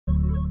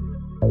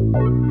All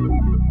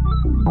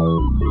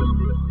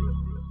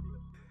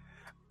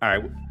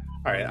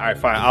right,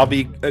 fine. I'll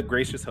be a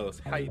gracious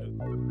host. How you doing?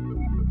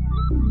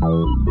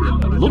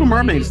 Little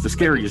Mermaid is the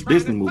scariest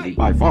Disney movie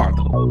by far,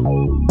 though.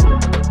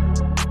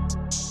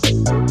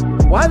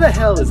 Why the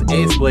hell is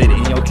Ace Blade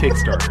in your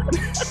Kickstarter?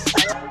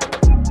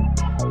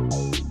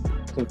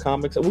 Some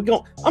comics.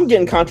 I'm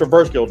getting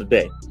controversial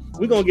today.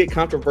 We're gonna get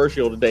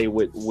controversial today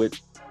with.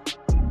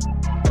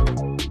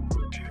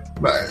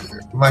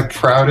 My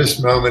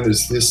proudest moment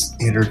is this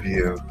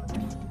interview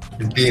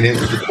and being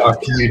able to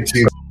talk to you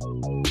two.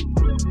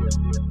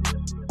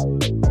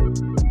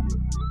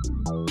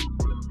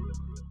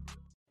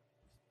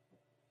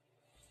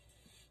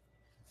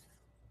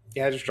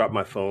 Yeah, I just dropped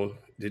my phone.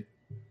 Is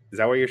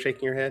that why you're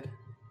shaking your head?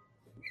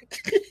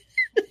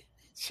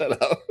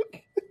 Shut up.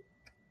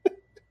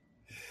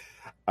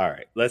 All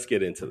right, let's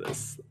get into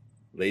this.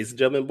 Ladies and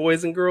gentlemen,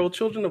 boys and girls,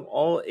 children of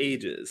all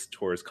ages,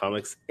 Taurus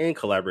Comics, in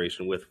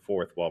collaboration with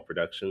Fourth Wall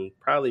Production,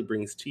 proudly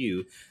brings to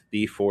you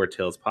the Four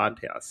Tales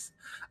podcast.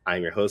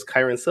 I'm your host,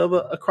 Kyron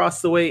Silva.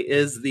 Across the way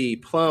is the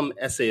plum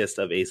essayist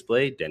of Ace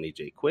Blade, Denny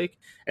J. Quick,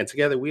 and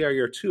together we are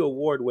your two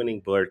award-winning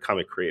blurred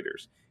comic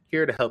creators,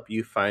 here to help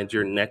you find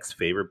your next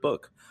favorite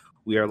book.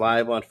 We are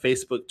live on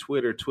Facebook,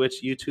 Twitter,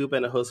 Twitch, YouTube,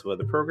 and a host of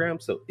other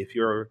programs, so if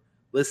you're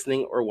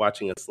listening or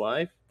watching us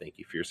live, thank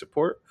you for your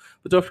support.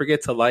 But don't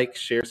forget to like,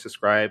 share,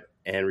 subscribe,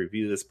 and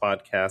review this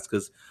podcast,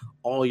 because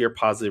all your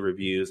positive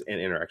reviews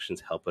and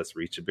interactions help us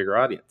reach a bigger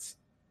audience.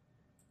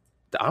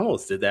 I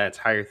almost did that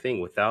entire thing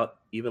without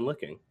even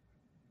looking.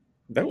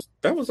 That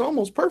was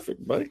almost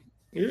perfect, buddy.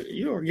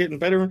 You are getting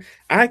better.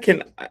 I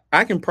can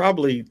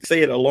probably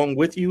say it along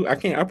with you. I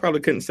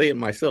probably couldn't say it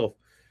myself,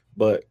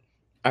 but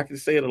I can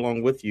say it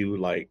along with you,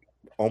 like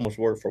almost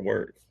word for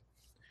word.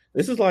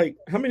 This is like,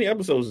 how many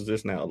episodes is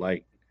this now?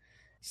 Like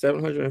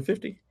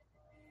 750?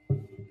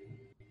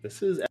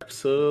 This is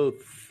episode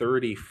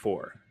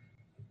 34.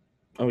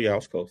 Oh yeah, I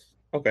was close.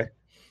 Okay.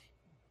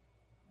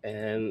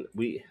 And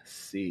we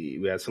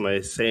have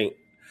somebody saying,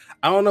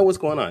 I don't know what's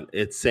going on.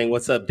 It's saying,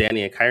 what's up,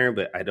 Danny and Kyron,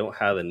 but I don't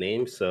have a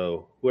name.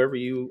 So whoever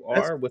you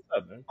are, what's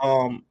up, man?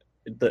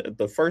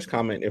 The first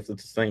comment, if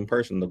it's the same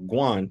person, the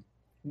Guan,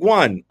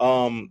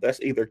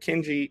 that's either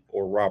Kenji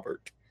or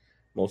Robert,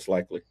 most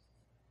likely.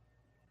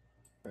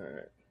 All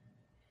right.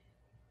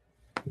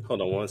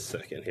 Hold on one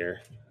second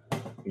here.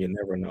 You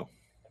never know.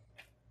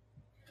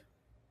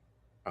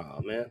 Oh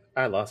man,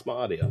 I lost my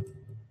audio.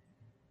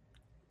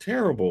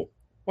 Terrible.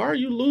 Why are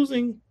you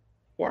losing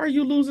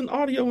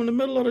audio in the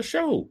middle of the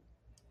show?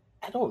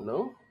 I don't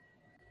know.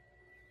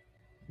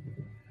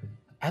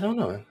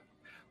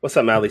 What's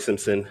up, Mally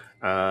Simpson?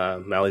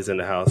 Mally's in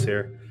the house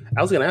here.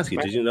 I was going to ask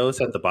you, did you notice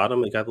at the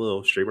bottom it got the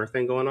little streamer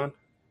thing going on?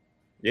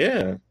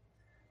 Yeah.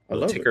 I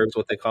love ticker it. is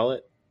what they call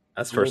it.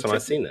 That's the first time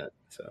I've seen that.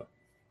 So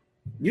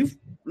you've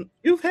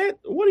had,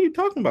 what are you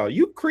talking about?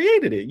 You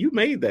created it. You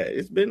made that.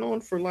 It's been on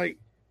for like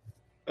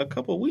a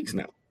couple of weeks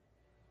now.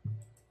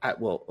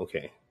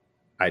 Okay.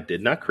 I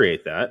did not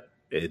create that.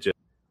 It just.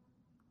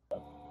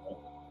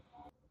 Well,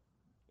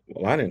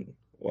 I didn't.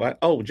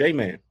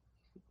 J-Man.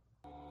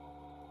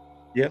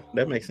 Yeah,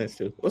 that makes sense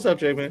too. What's up,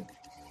 J-Man?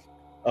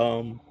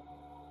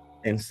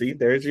 And see,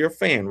 there's your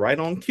fan right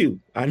on cue.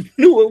 I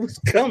knew it was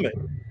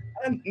coming.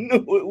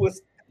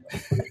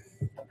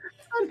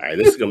 All right,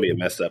 this is gonna be a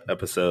messed up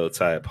episode,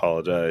 so I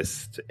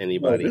apologize to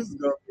anybody. No, this is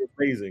gonna be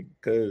amazing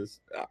because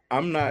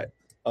I'm not.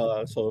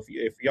 So if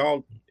you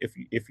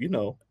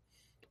know,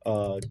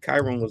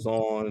 Kyron was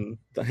on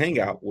the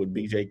Hangout with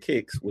BJ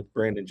Kicks with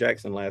Brandon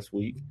Jackson last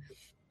week,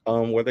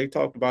 where they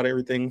talked about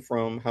everything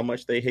from how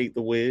much they hate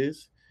the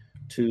Wiz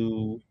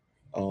to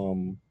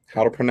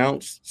how to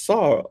pronounce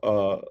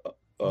Saw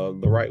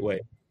the right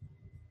way.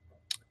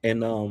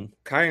 And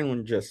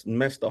Kyron just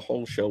messed the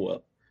whole show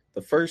up.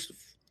 The first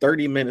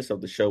 30 minutes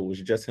of the show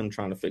was just him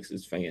trying to fix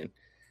his fan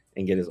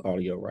and get his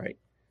audio right.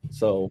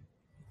 So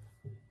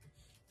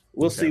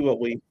we'll see what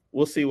we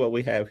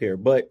have here.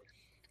 But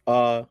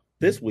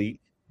this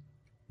week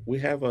we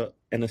have an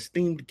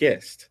esteemed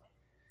guest,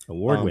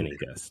 award-winning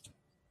guest.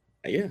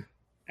 Yeah,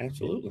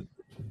 absolutely.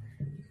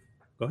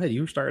 Go ahead,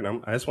 you start.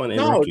 I just want to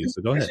interrupt you.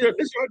 So go ahead.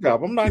 It's your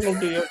job. I'm not gonna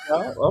do your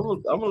job.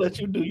 I'm gonna let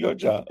you do your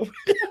job.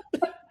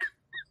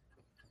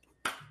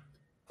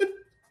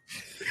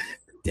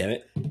 Damn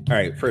it! All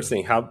right. First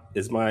thing, how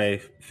is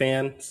my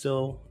fan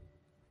still?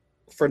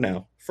 For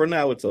now,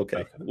 it's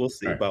okay. We'll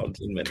see about in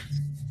 10 minutes.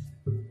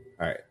 All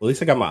right. At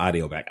least I got my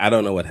audio back. I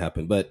don't know what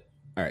happened, but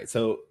all right.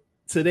 So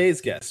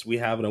today's guest, we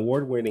have an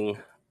award-winning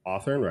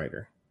author and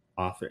writer.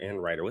 What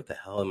the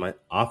hell am I?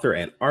 Author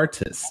and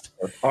artist.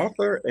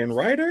 Author and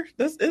writer?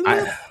 Isn't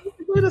that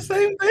the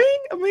same thing?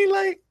 I mean,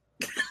 like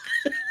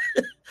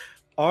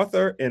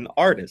author and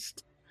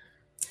artist.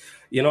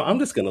 You know, I'm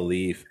just gonna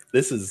leave.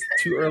 This is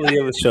too early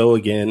of a show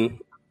again.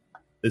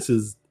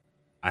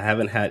 I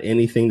haven't had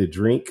anything to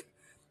drink.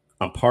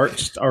 I'm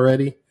parched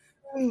already.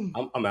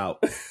 I'm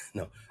out.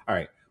 No. All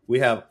right. We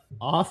have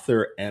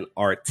author and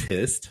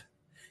artist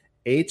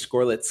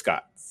Gorlitz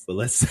Scott. So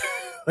let's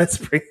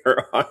bring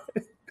her on.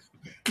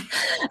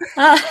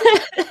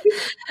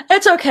 It's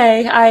It's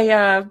okay.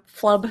 I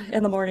flub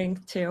in the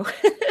morning too.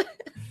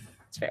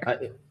 It's fair.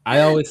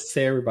 I always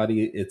say,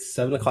 everybody, it's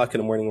 7:00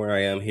 in the morning where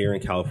I am here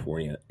in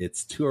California.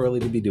 It's too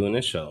early to be doing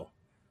this show,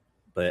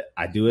 but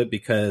I do it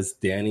because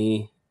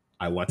Danny,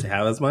 I want to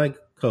have as my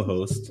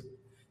co-host.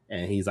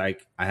 And he's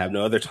like, I have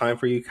no other time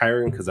for you,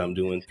 Kyron, because I'm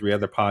doing 3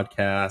 other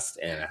podcasts,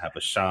 and I have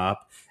a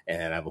shop,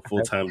 and I have a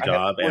full-time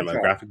job, and I'm a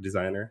graphic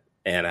designer,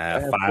 and I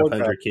have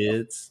 500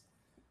 kids.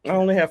 I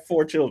only have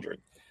 4 children.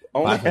 I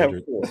only 500.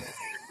 have 4.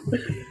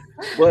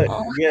 But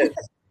yes,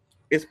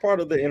 it's part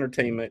of the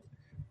entertainment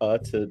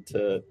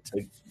to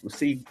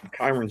see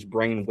Kyron's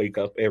brain wake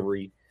up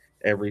every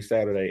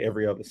Saturday,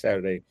 every other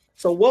Saturday.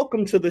 So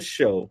welcome to the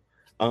show.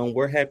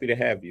 We're happy to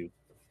have you.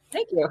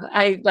 Thank you.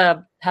 I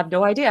have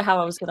no idea how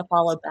I was going to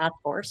follow that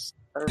course,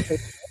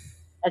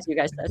 as you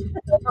guys said.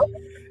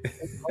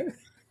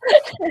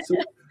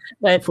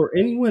 But for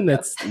anyone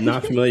that's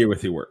not familiar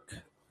with your work,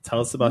 tell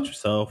us about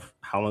yourself,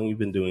 how long you've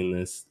been doing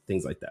this,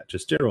 things like that,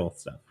 just general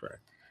stuff. Right?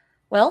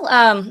 Well,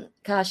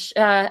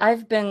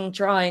 I've been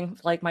drawing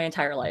like my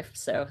entire life,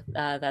 so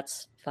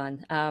that's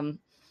fun.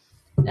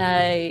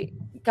 I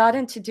got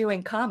into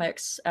doing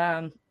comics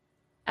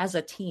as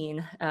a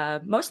teen,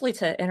 mostly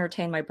to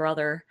entertain my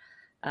brother.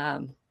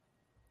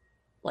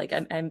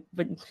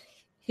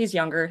 He's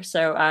younger,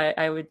 so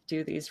I would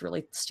do these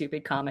really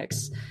stupid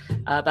comics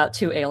about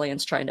 2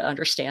 aliens trying to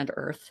understand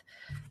Earth.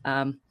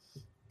 And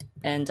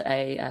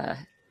I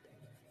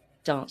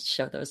don't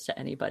show those to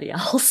anybody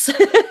else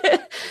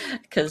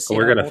because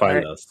we're going to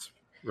find those.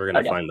 We're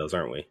going to find those,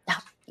 aren't we?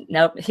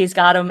 Nope, he's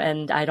got them,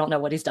 and I don't know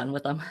what he's done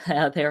with them.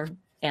 They're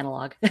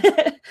analog.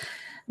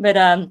 But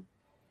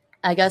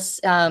I guess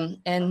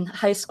in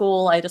high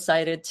school, I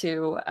decided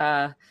to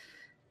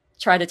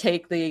try to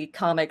take the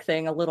comic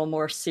thing a little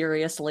more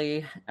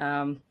seriously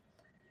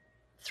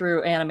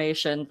through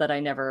animation that I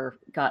never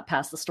got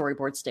past the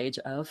storyboard stage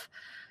of.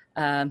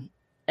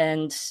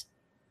 And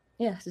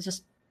yeah,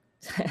 just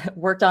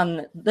worked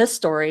on this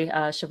story.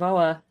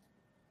 Shavoa,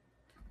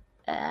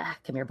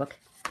 come here, book.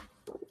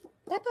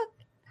 That book.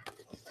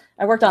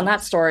 I worked on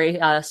that story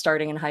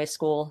starting in high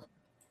school.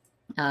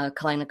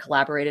 Kind of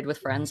collaborated with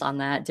friends on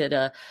that. Did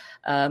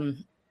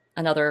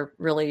another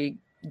really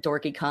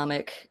dorky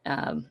comic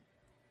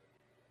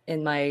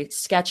in my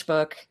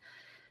sketchbook,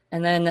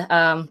 and then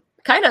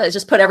kind of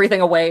just put everything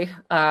away.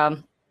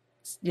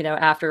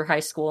 After high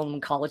school and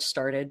when college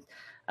started,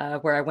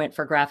 where I went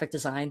for graphic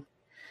design,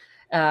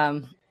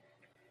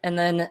 and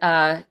then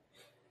I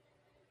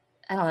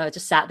don't know,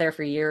 just sat there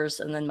for years.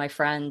 And then my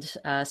friend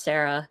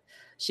Sarah,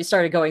 she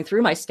started going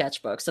through my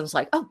sketchbooks and was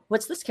like, "Oh,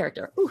 what's this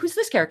character? Oh, who's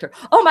this character?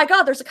 Oh my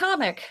God, there's a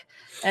comic!"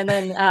 And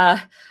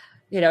then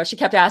she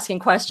kept asking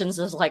questions.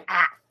 I was like,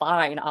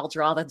 "Fine, I'll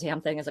draw the damn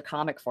thing as a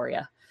comic for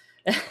you."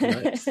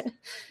 Nice.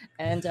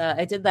 And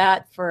I did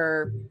that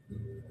for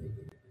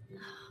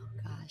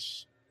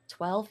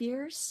 12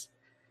 years.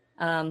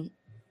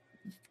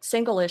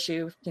 Single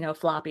issue,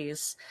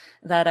 floppies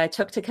that I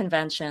took to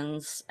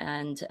conventions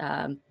and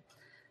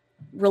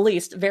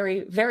released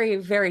very, very,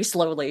 very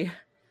slowly.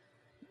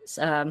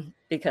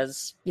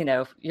 Because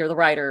you're the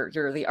writer,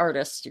 you're the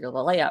artist, you're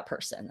the layout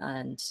person,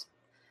 and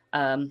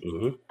I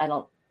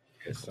don't.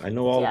 Yes, I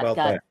know all about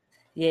that.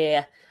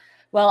 Yeah.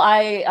 Well,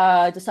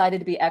 I decided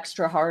to be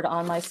extra hard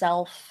on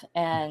myself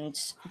and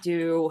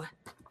do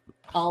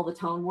all the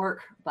tone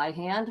work by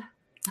hand.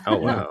 Oh,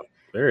 wow.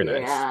 Very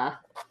nice. Yeah.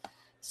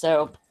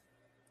 So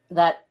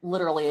that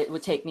literally, it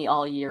would take me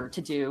all year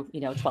to do,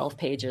 12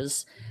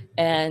 pages.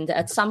 And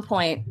at some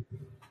point,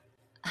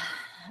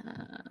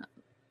 I'm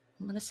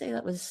going to say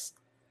that was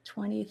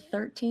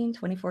 2013,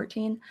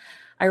 2014,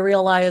 I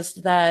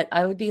realized that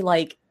I would be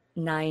like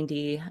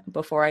 90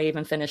 before I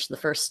even finished the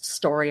first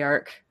story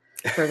arc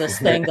for this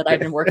thing that I've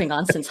been working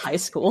on since high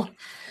school.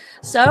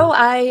 So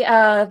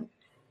I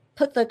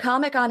put the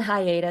comic on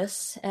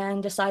hiatus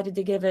and decided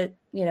to give it,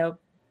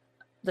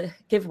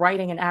 give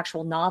writing an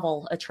actual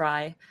novel a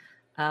try,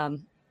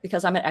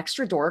 because I'm an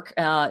extra dork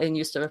and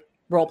used to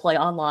role play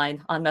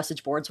online on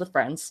message boards with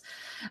friends.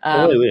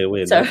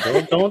 Wait. So...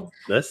 Don't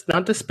let's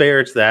not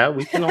disparage that.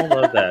 We can all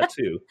love that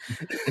too.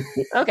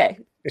 Okay,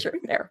 sure,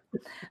 there.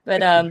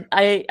 But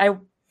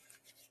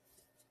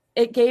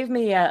it gave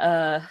me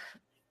a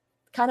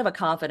kind of a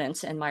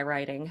confidence in my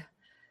writing.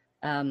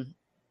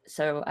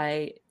 So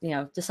I,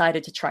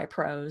 decided to try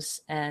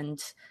prose,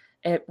 and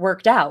it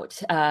worked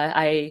out.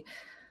 I,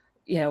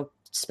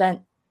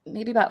 spent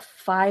maybe about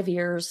 5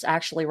 years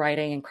actually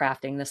writing and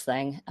crafting this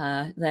thing.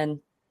 Then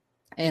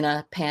in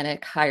a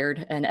panic,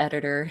 hired an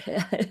editor,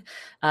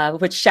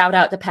 which shout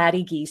out to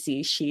Patty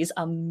Giese. She's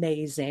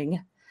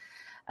amazing,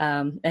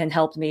 and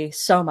helped me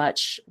so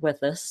much with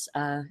this.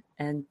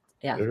 And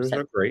yeah, editors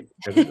are great.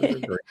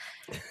 Editors are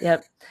great.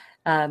 Yep.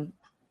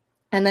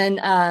 And then,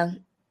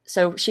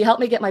 so she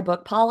helped me get my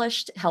book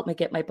polished, helped me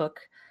get my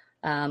book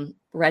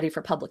ready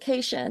for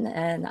publication.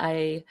 And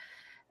I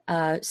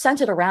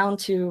sent it around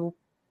to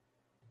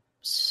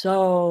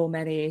so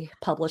many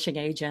publishing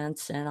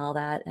agents and all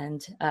that.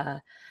 And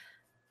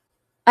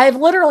I've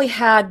literally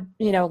had,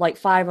 like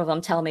 5 of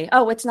them tell me,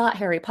 "Oh, it's not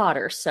Harry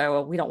Potter,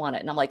 so we don't want it."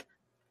 And I'm like,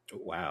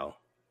 Wow.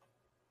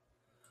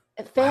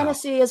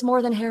 fantasy is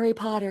more than Harry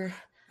Potter.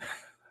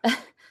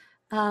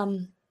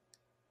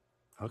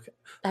 Okay.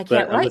 I But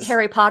can't I'm write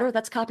Harry Potter.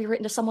 That's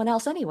copywritten to someone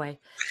else anyway.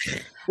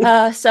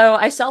 So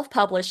I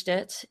self-published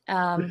it,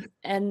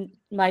 and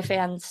my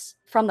fans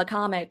from the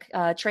comic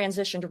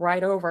transitioned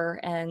right over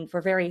and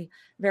were very,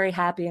 very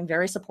happy and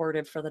very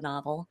supportive for the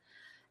novel.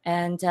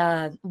 And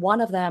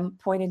one of them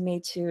pointed me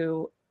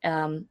to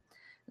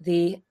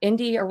the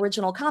Indie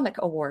Original Comic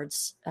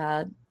Awards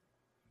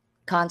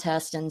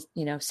contest and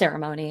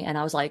ceremony, and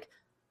I was like,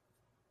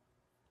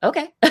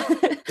 okay.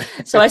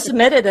 So I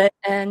submitted it,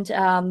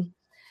 and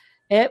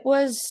it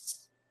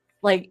was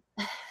like,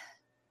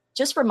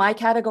 just for my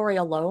category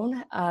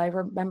alone, I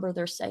remember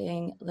they're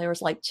saying there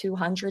was like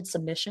 200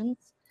 submissions,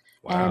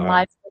 and Wow.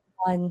 my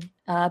one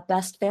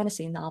best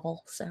fantasy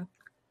novel. So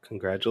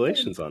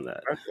Congratulations on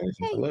that. Congratulations.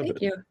 I hey, love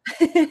thank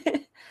it.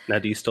 you. Now,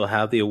 do you still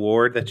have the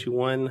award that you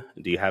won?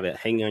 Do you have it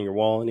hanging on your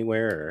wall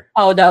anywhere? Or?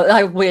 Oh no,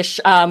 I wish.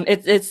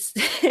 It's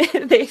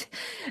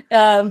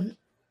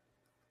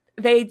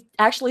they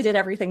actually did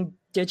everything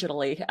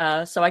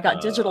digitally. So I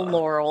got digital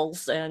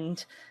laurels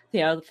and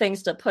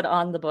things to put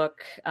on the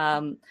book.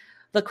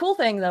 The cool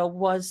thing though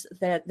was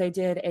that they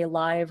did a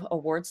live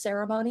award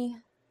ceremony.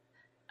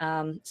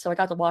 So I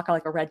got to walk on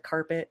like a red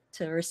carpet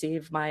to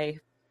receive my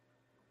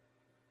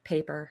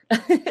paper.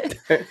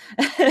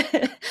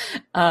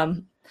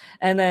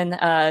 And then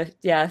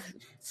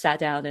sat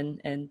down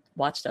and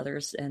watched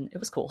others, and it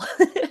was cool.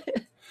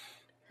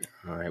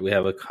 All right, we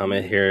have a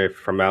comment here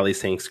from Mally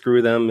saying,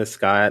 "Screw them, Miss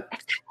Scott."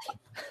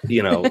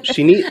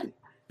 She needs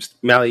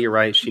Mally. You're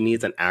right. She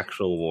needs an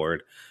actual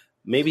award.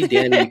 Maybe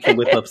Danny, you can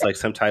whip up like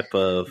some type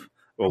of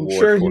award. I'm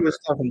sure he for was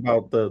her. talking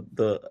about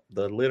the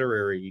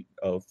literary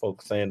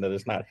folks saying that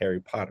it's not Harry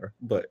Potter,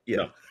 but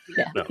yeah.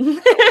 No.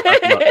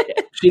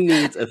 She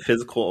needs a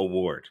physical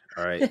award.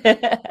 All right,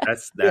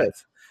 that's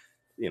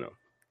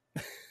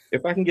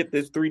If I can get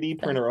this 3D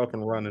printer up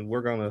and running,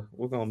 we're gonna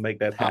make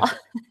that happen.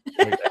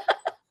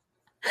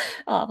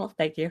 Oh, well,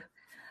 thank you.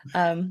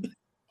 Around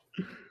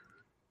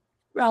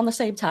the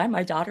same time,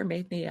 my daughter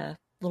made me a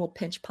little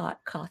pinch pot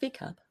coffee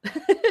cup.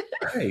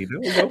 Hey, there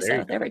we go.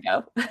 There we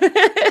go.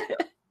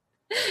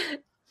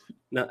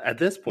 Now, at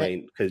this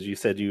point, because you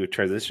said you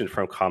transitioned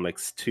from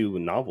comics to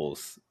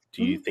novels,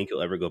 do you think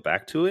you'll ever go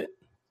back to it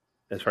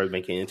as far as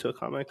making it into a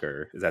comic,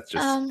 or is that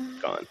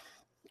just gone?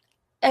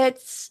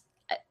 It's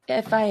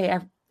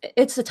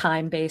a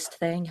time-based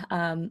thing.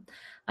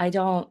 I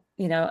don't,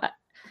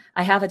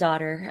 I have a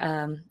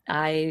daughter.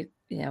 I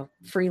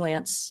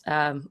freelance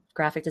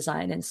graphic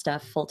design and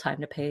stuff full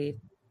time to pay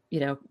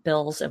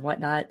bills and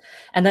whatnot,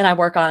 and then I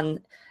work on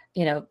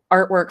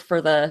artwork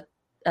for the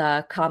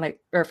comic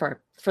or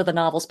for the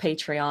novels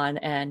Patreon,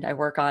 and I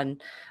work on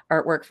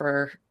artwork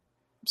for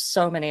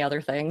so many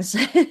other things.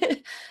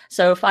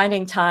 So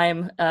finding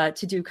time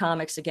to do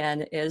comics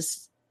again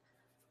is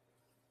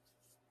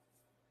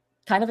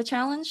kind of a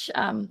challenge,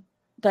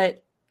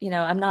 but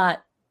I'm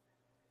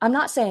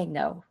not saying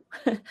no,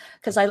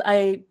 because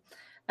I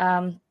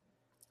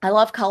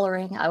love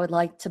coloring. I would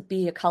like to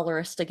be a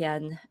colorist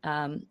again.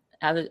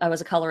 I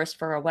was a colorist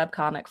for a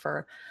webcomic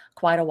for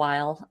quite a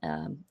while,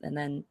 and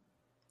then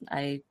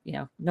I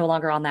no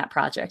longer on that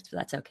project, but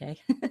that's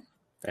okay.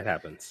 That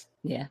happens.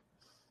 Yeah.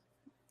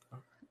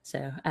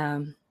 So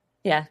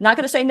not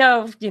gonna say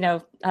no.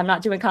 I'm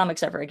not doing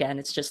comics ever again.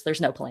 It's just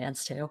there's no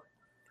plans to.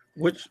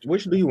 Which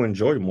do you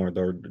enjoy more,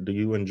 though? Do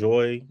you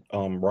enjoy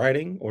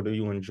writing, or do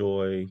you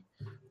enjoy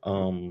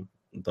the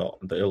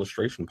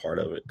illustration part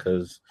of it?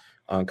 Because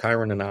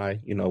Kyron and I,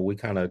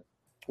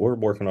 we're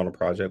working on a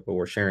project where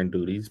we're sharing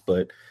duties,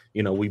 but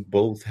we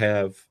both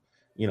have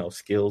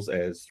skills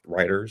as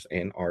writers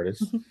and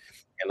artists.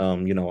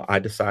 And I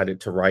decided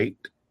to write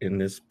in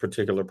this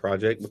particular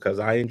project because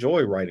I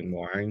enjoy writing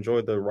more. I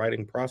enjoy the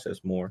writing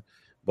process more.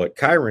 But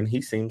Kyron,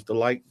 he seems to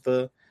like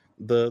the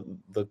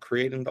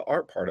creating the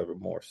art part of it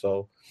more.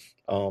 So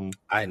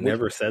I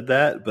never said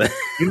that, but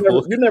you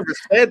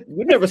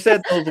never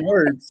said those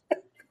words.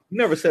 You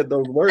never said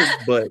those words,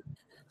 but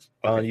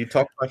you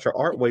talk about your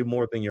art way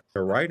more than your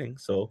writing.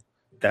 So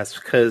that's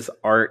because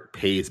art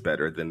pays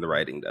better than the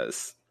writing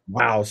does.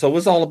 Wow. So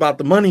it's all about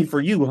the money for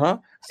you, huh?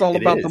 It's all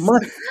about the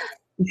money.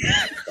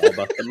 It's all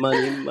about the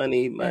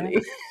money.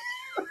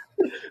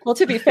 Well,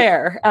 to be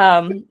fair,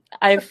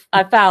 I've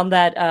found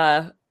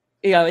that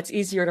it's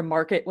easier to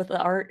market with the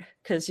art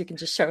because you can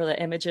just show the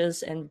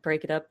images and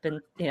break it up,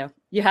 and if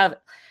you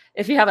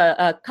have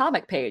a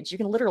comic page, you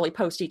can literally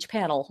post each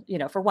panel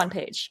for one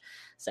page.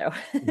 So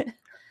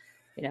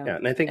yeah,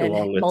 and I think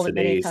along with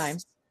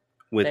today's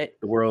the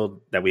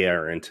world that we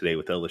are in today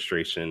with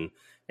illustration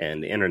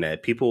and the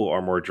internet, people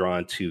are more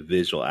drawn to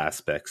visual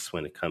aspects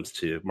when it comes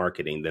to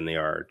marketing than they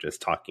are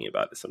just talking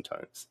about it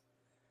sometimes.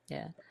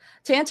 Yeah.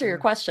 To answer your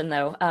question,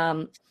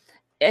 though,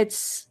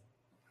 it's,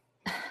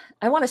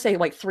 I want to say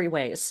like 3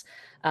 ways.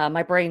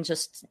 My brain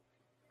just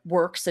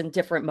works in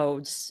different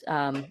modes.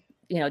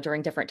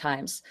 during different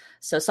times.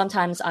 So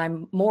sometimes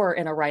I'm more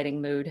in a writing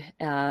mood.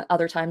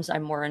 Other times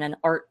I'm more in an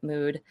art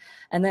mood.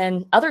 And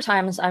then other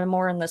times I'm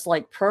more in this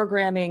like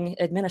programming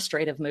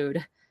administrative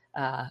mood,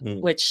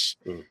 which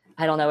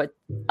I don't know.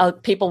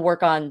 People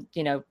work on,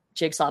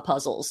 jigsaw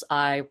puzzles.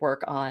 I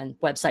work on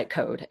website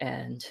code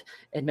and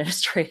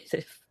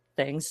administrative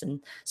things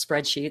and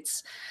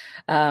spreadsheets.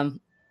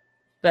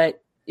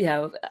 But,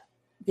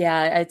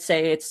 I'd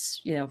say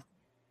it's,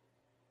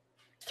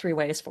 3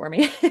 ways for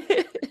me.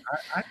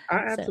 I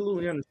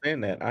absolutely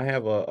understand that. I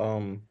have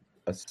a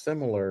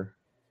similar.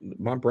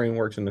 My brain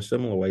works in a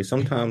similar way.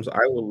 Sometimes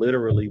I will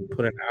literally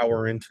put an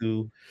hour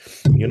into,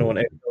 an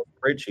Excel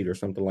spreadsheet or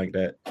something like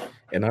that,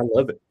 and I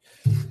love it.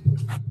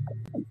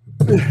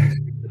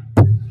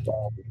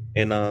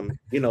 And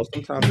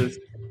sometimes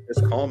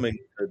it's calming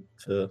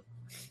to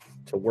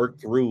work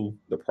through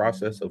the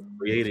process of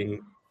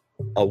creating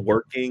a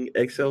working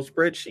Excel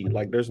spreadsheet.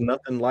 Like there's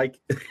nothing like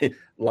the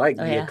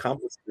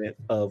accomplishment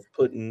of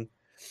putting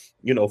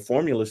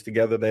formulas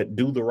together that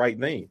do the right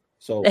thing.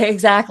 So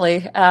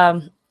exactly.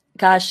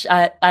 Gosh,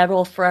 I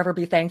will forever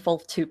be thankful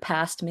to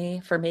past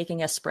me for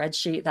making a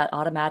spreadsheet that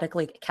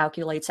automatically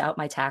calculates out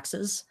my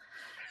taxes.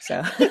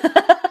 So I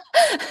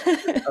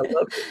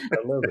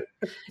love it.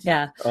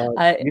 Yeah.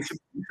 You should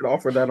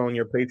offer that on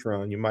your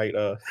Patreon. You might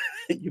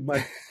you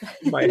might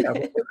have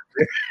it.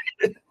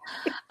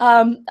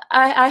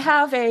 I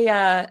have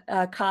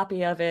a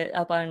copy of it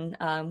up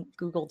on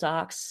Google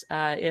Docs.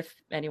 If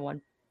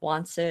anyone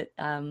wants it,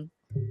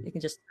 you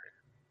can just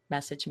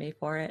message me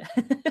for it.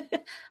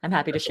 I'm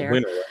happy to share.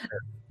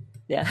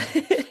 Yeah.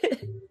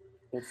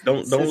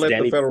 Don't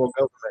let the federal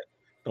government.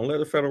 Don't let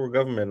the federal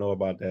government know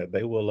about that.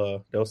 They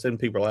will. They'll send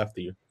people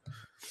after you.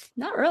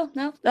 Not real,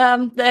 no.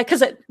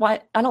 Because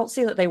I don't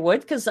see that they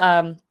would, because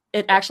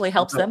it actually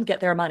helps them get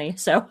their money.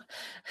 So.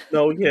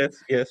 No, yes,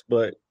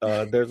 but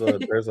there's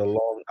a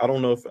long. I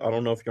don't know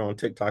if you're on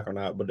TikTok or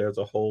not, but there's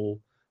a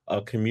whole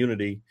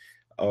community,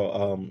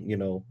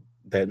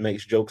 that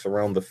makes jokes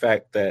around the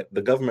fact that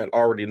the government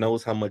already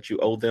knows how much you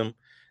owe them,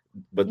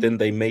 but then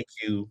they make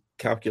you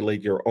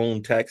calculate your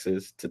own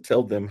taxes to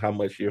tell them how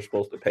much you're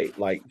supposed to pay.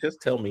 Like,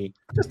 just tell me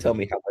how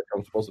much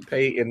I'm supposed to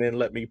pay, and then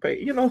let me pay.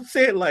 You know what I'm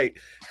saying?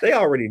 Like, they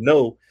already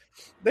know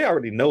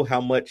how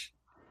much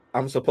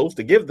I'm supposed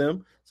to give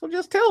them. So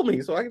just tell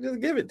me so I can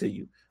just give it to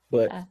you.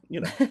 But,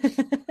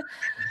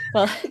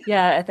 Well,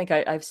 yeah, I think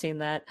I've seen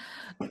that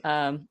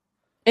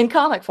in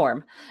comic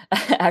form,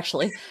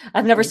 actually.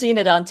 I've never seen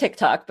it on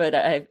TikTok, but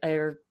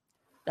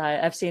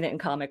I've seen it in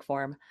comic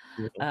form,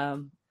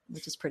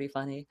 which is pretty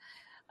funny.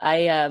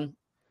 I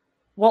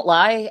won't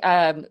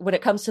lie. When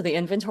it comes to the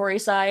inventory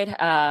side,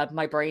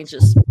 my brain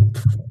just,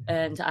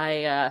 and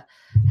I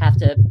have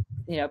to,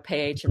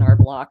 pay H&R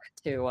Block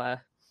to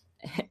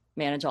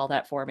manage all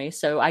that for me.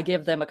 So I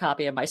give them a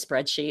copy of my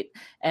spreadsheet.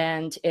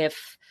 And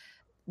if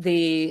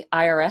the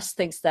IRS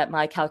thinks that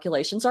my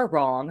calculations are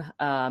wrong,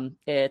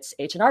 it's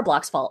H&R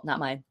Block's fault, not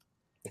mine.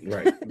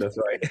 Right. That's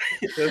right.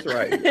 That's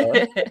right.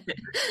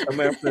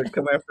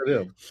 Come after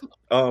them.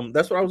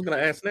 That's what I was going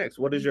to ask next.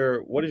 What is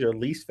your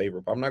least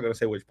favorite? I'm not going to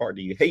say which part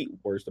do you hate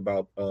worst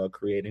about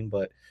creating,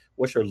 but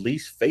what's your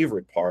least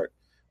favorite part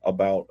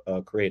about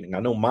creating?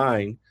 I know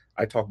mine.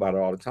 I talk about it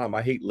all the time.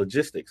 I hate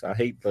logistics. I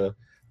hate the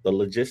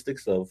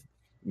logistics of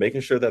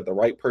making sure that the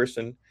right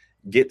person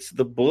gets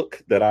the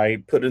book that I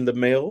put in the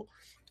mail.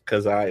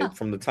 Because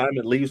from the time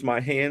it leaves my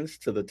hands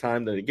to the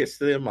time that it gets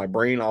to them, my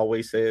brain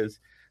always says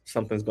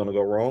something's going to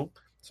go wrong.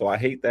 So I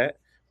hate that.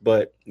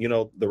 But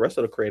the rest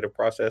of the creative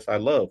process I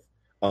love.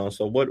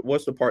 So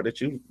what's the part that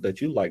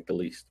you like the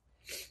least?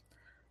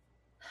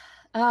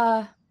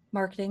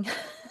 Marketing.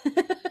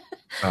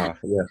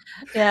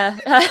 Yeah.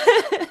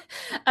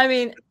 I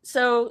mean,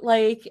 so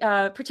like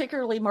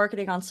particularly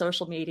marketing on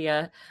social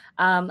media,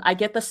 I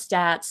get the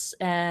stats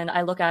and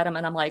I look at them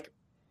and I'm like,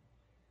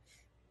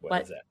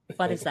 what is that?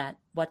 What is that?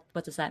 What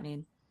does that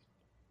mean?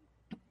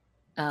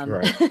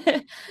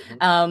 Right.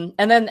 And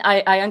then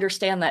I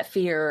understand that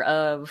fear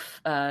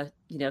of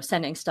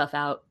sending stuff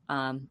out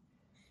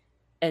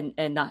and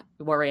not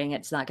worrying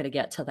it's not going to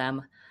get to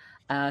them.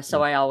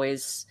 So I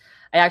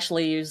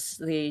actually use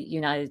the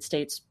United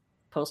States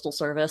Postal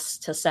Service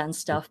to send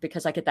stuff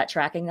because I get that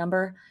tracking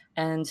number,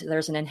 and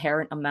there's an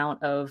inherent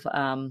amount of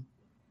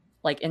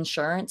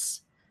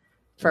insurance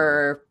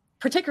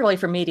particularly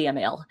for media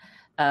mail.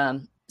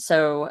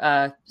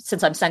 So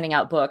since I'm sending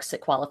out books,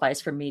 it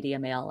qualifies for media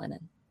mail, and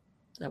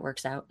that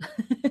works out.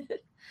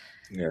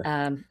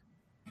 Yeah.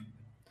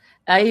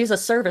 I use a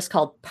service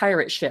called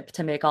Pirate Ship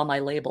to make all my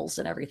labels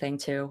and everything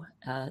too,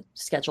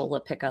 schedule the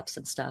pickups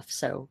and stuff.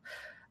 So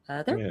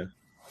they're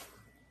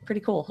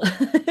pretty cool.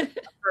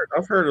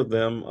 I've heard of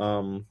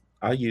them.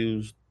 I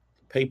use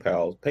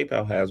PayPal.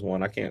 PayPal has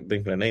one. I can't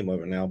think of the name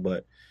of it now,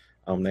 but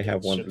they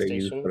have one that they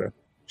use for the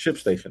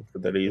ShipStation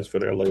that they use for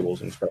their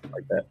labels and stuff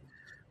like that.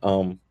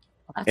 And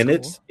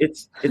cool.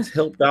 it's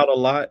helped out a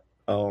lot.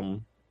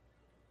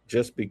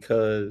 Just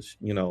because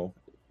you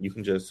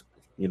can just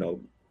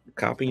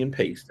copy and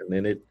paste, and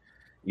then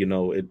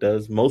it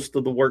does most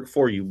of the work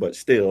for you, but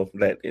still,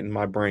 that in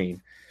my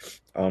brain,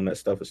 that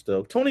stuff is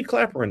still Tony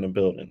Clapper in the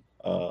building.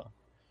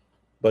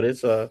 But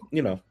it's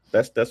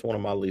that's one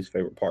of my least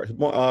favorite parts.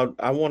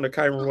 I wonder,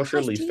 Kyron, what's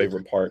your Hi, least Steve.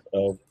 favorite part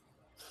of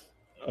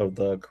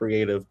the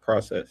creative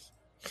process?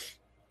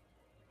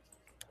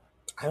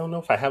 I don't know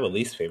if I have a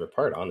least favorite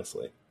part,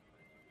 honestly.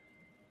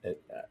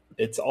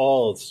 It's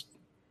all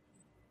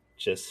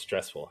just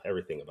stressful.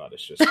 Everything about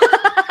it's just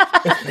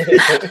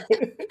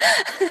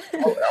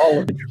all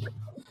of it.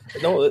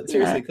 No,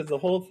 seriously, because the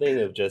whole thing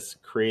of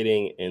just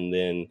creating and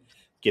then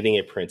getting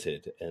it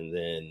printed and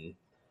then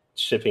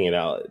shipping it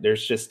out,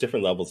 there's just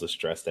different levels of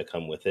stress that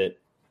come with it.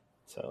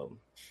 So,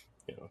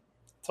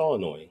 it's all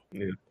annoying.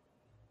 Yeah,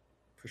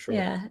 for sure.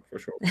 Yeah. For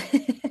sure.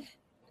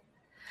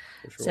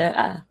 For sure.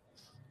 So,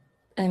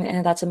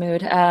 and that's a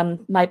mood.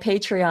 My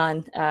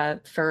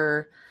Patreon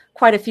for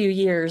quite a few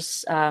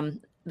years,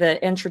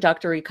 the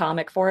introductory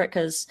comic for it,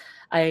 because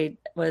I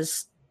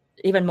was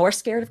even more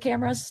scared of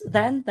cameras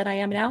then than I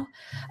am now.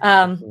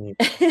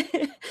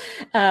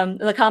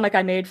 The comic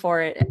I made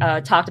for it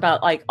talked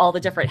about like all the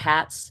different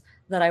hats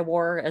that I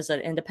wore as an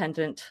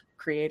independent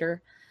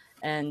creator,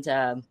 and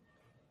I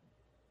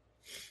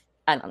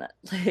don't know,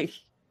 like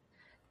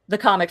the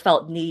comic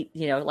felt neat,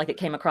 like it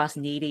came across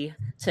needy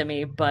to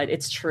me, but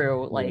it's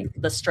true. Like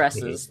the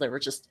stresses that were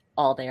just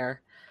all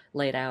there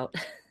laid out.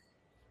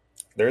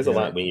 There's a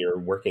lot when you're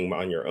working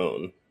on your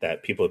own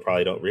that people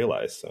probably don't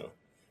realize. So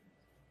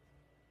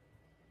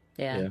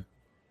yeah.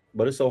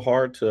 But it's so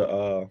hard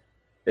to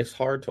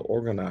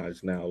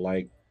organize now.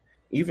 Like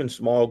even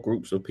small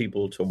groups of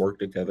people to work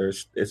together,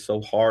 it's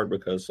so hard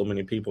because so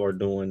many people are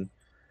doing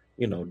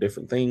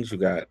different things. You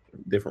got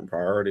different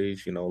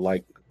priorities.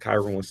 Like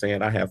Kyron was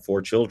saying, I have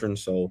 4 children,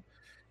 so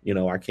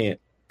I can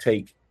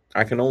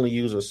only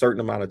use a certain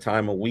amount of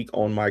time a week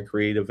on my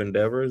creative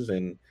endeavors,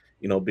 and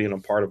being a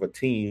part of a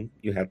team,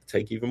 you have to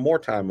take even more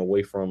time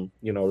away from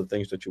the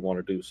things that you want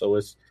to do. So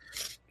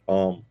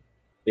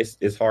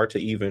it's hard to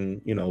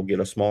even get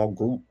a small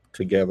group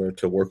together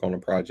to work on a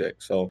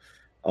project. So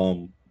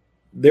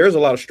there's a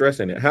lot of stress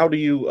in it. How do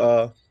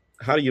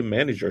you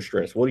manage your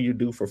stress? What do you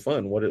do for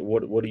fun? What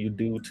do you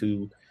do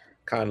to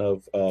kind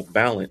of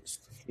balance?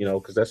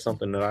 Because that's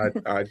something that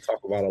I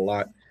talk about a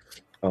lot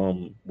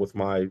with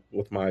my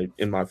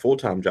in my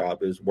full-time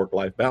job is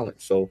work-life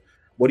balance. So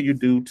what do you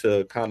do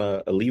to kind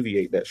of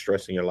alleviate that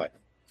stress in your life?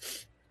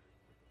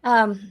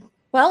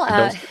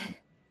 Well,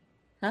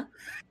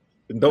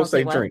 don't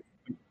say drink.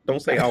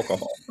 Don't say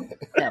alcohol.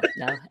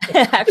 No.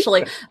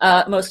 Actually,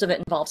 most of it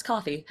involves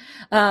coffee.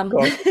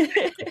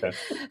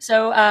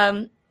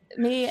 So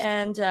me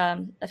and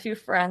a few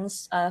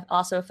friends,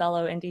 also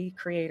fellow indie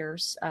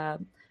creators,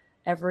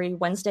 every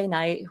Wednesday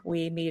night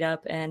we meet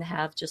up and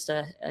have just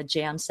a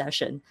jam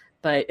session.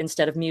 But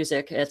instead of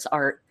music, it's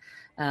art.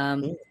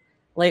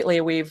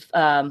 Lately, we've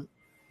hold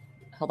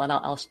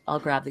on. I'll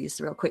grab these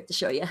real quick to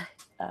show you.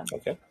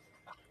 Okay.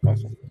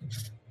 Awesome.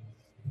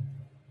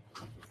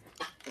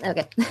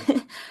 Okay.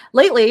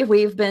 Lately,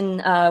 we've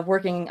been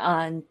working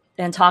on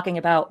and talking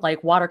about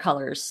like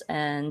watercolors,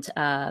 and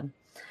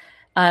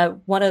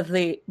one of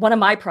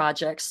my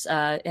projects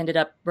ended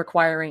up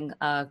requiring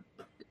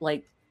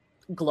like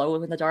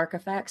glow in the dark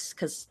effects,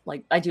 because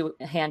like I do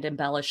hand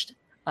embellished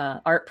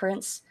art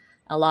prints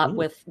a lot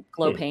with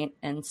glow paint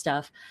and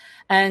stuff,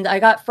 and I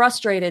got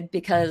frustrated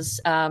because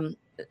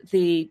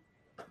the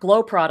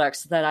glow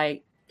products that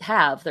I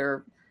have,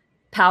 they're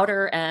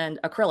powder and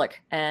acrylic,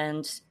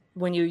 and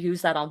when you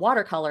use that on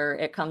watercolor,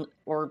 it comes,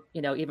 or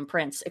even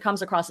prints, it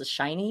comes across as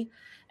shiny,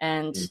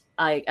 and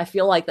I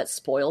feel like that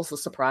spoils the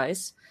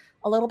surprise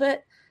a little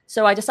bit.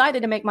 So I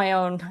decided to make my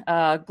own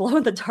glow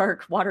in the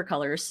dark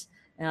watercolors.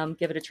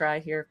 Give it a try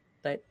here,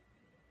 but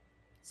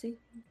see.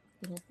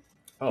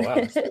 Oh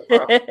wow!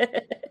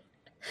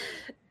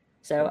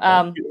 So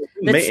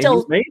it's still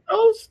you made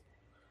those.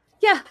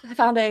 Yeah, I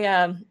found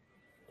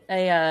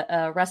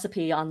a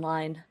recipe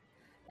online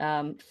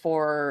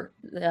for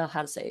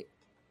how to say.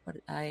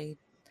 I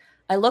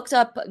looked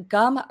up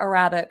gum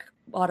Arabic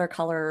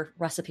watercolor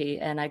recipe,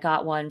 and I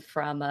got one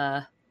from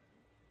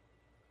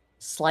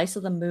Slice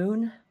of the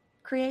Moon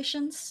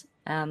Creations.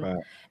 Right.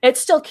 It's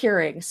still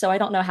curing, so I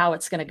don't know how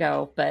it's going to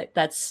go, but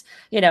that's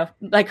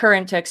my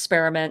current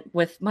experiment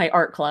with my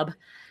art club.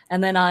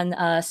 And then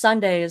on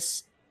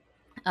Sundays,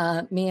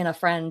 me and a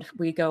friend,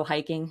 we go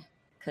hiking,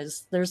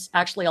 because there's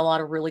actually a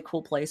lot of really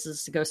cool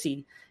places to go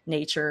see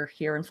nature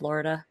here in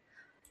Florida.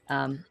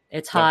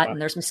 It's hot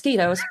and there's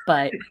mosquitoes,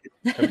 but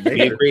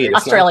we agree.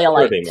 Australia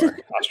light.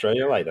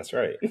 Australia light. That's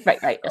right.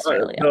 Right.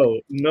 Australia. No.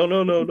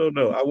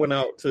 I went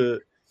out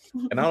to,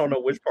 and I don't know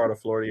which part of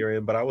Florida you're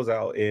in, but I was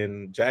out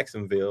in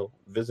Jacksonville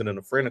visiting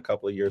a friend a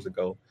couple of years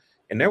ago,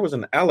 and there was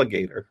an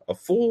alligator, a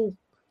full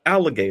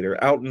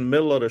alligator, out in the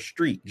middle of the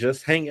street,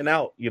 just hanging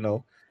out,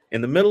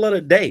 in the middle of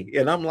the day.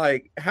 And I'm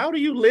like, how do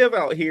you live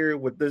out here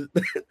with this,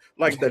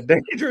 like the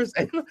dangerous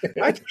animal?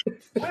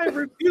 I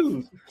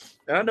refuse.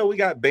 And I know we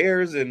got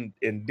bears and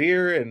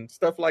deer and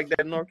stuff like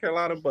that in North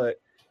Carolina,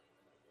 but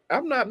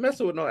I'm not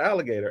messing with no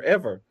alligator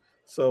ever.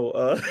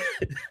 So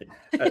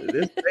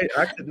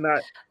I could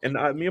not. And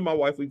me and my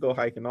wife, we go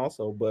hiking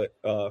also, but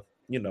I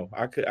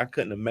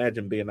couldn't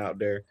imagine being out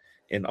there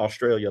in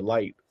Australia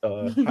light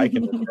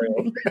hiking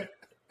the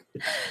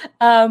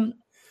trail.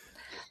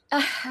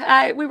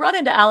 We run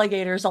into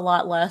alligators a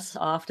lot less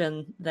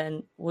often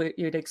than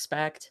you'd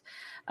expect.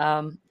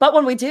 But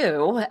when we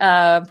do,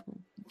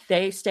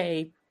 they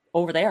stay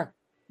over there.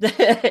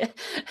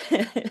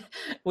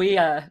 We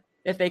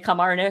if they come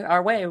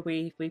our way,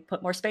 we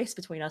put more space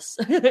between us.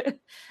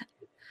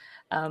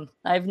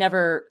 I've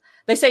never.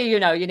 They say you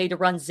need to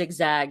run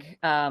zigzag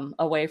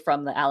away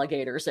from the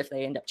alligators if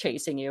they end up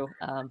chasing you.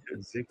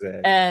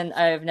 Zigzag. And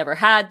I've never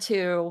had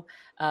to.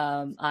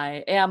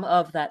 I am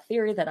of that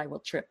theory that I will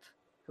trip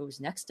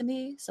who's next to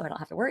me, so I don't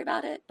have to worry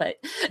about it. But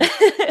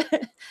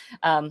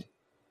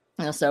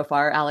so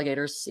far,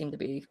 alligators seem to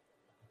be.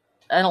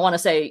 I don't want to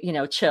say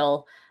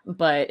chill,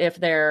 but if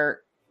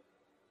they're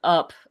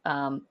up,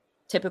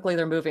 typically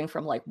they're moving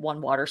from like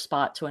one water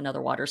spot to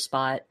another water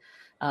spot.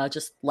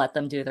 Just let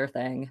them do their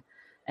thing.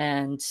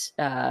 And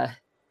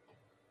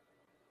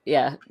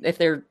if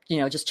they're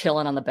just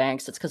chilling on the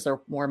banks, it's because they're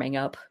warming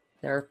up.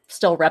 They're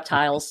still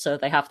reptiles, so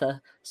they have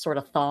to sort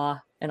of thaw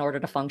in order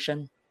to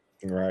function.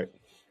 Right.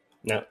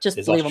 Now, just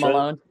leave them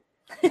alone.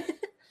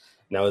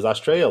 Now, is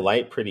Australia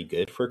light pretty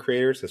good for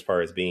creators as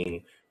far as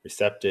being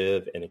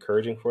receptive and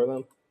encouraging for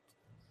them?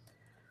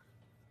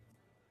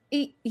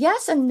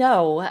 Yes and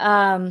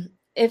no.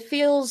 It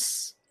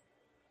feels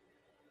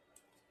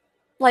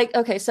like,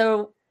 okay,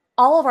 so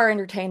all of our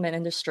entertainment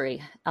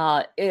industry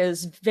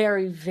is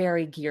very,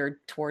 very geared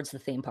towards the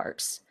theme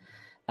parks.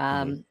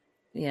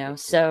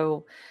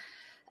 So,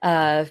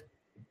 and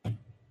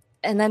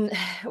then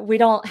we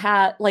don't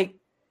have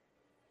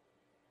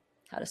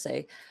how to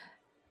say,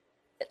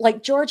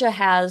 Georgia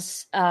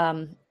has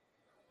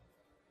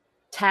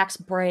tax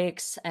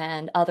breaks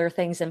and other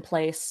things in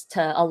place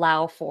to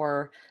allow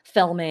for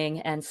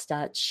filming and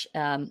such.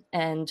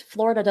 And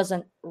Florida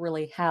doesn't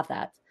really have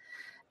that.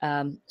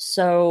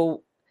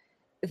 So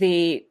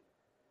the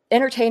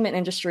entertainment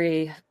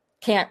industry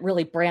can't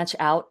really branch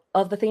out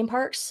of the theme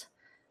parks.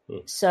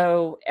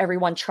 So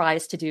everyone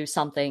tries to do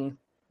something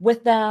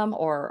with them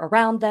or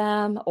around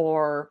them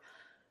or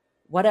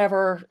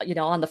whatever,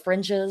 on the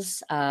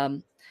fringes.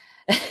 And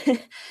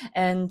in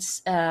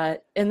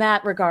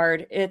that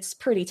regard, it's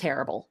pretty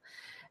terrible.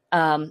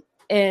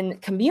 In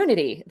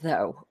community,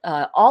 though,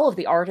 all of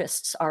the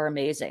artists are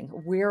amazing.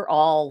 We're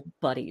all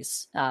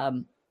buddies.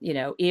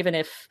 Even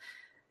if,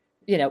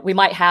 we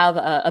might have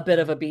a bit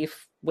of a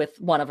beef with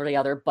one over the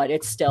other, but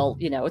it's still,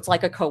 it's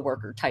like a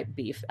coworker type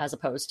beef as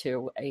opposed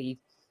to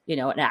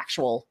an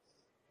actual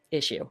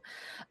issue.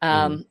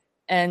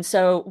 And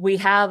so we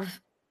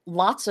have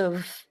lots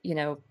of,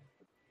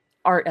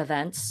 art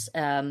events.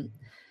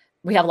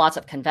 We have lots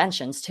of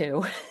conventions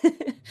too.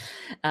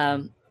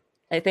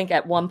 I think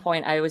at one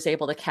point I was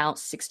able to count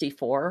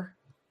 64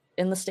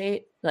 in the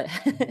state. In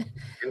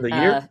the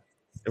year?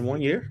 In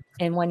 1 year?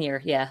 In 1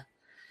 year, yeah.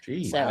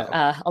 Jeez, so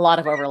wow. A lot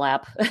of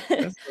overlap.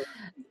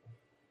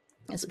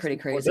 It's pretty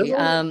crazy. There's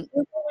only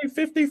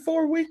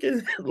 54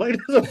 weekends. Like,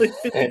 there's only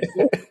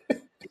 54.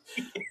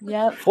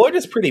 Yeah.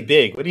 Florida's pretty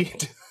big. What do you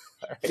do?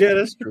 Yeah,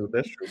 that's true.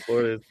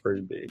 Florida is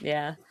pretty big.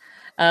 Yeah.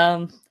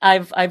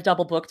 I've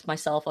double booked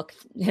myself a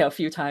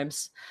few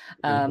times.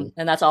 And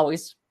that's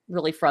always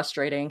really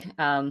frustrating.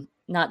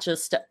 Not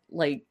just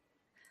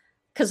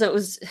because I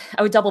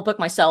would double book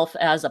myself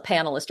as a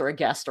panelist or a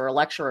guest or a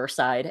lecturer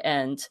side,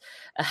 and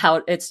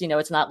how it's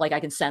it's not like I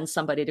can send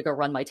somebody to go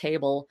run my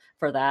table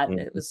for that.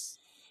 It was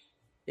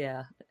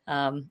this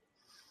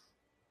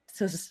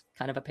is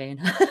kind of a pain.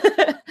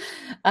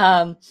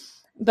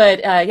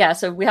 But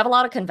so we have a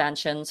lot of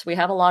conventions. We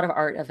have a lot of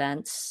art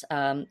events,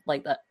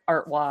 like the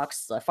art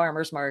walks, the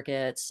farmers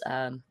markets.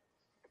 The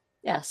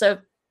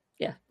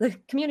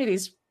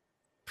community's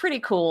pretty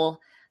cool.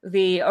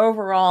 The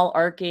overall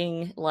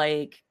arcing,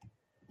 I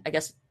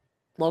guess,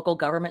 local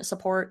government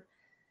support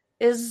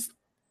is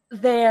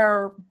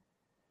there,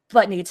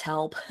 but needs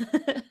help.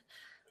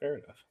 Fair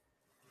enough.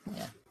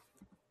 Yeah.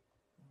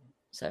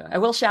 So I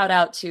will shout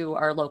out to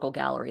our local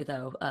gallery,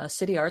 though.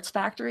 City Arts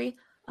Factory.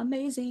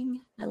 Amazing.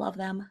 I love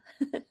them.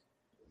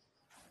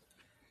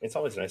 It's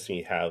always nice when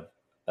you have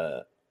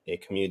a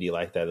community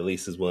like that, at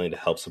least is willing to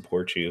help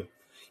support you.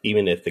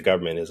 Even if the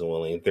government isn't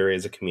willing, there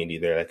is a community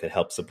there that can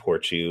help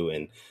support you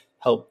and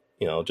help,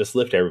 just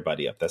lift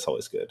everybody up. That's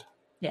always good.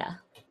 Yeah.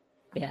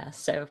 Yeah.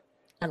 So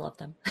I love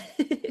them.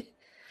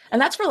 And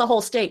that's for the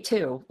whole state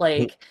too.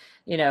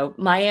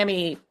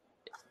 Miami,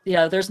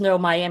 there's no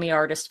Miami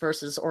artists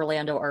versus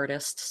Orlando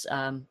artists.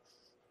 We're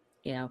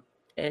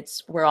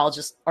all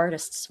just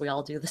artists. We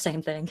all do the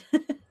same thing.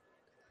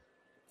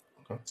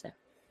 So.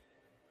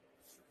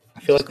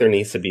 I feel like there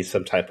needs to be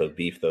some type of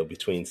beef, though,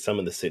 between some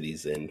of the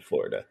cities in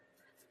Florida.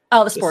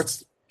 Oh, the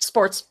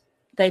sports,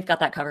 they've got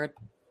that covered.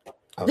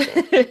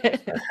 Okay.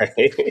 All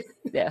right.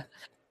 Yeah.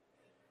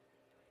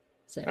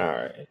 So. All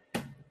right.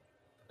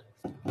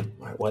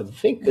 Well, I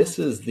think this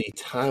is the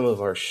time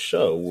of our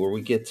show where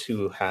we get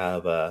to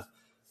have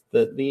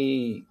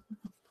the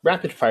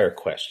rapid fire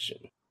question.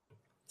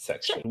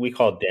 section we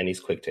call Danny's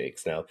Quick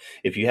Takes. Now,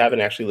 if you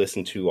haven't actually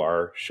listened to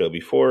our show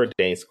before,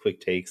 Danny's Quick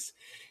Takes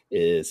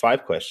is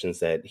 5 questions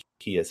that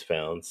he has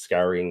found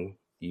scouring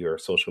your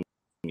social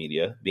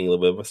media, being a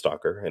little bit of a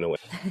stalker in a way.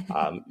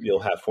 You'll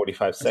have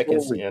 45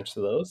 seconds to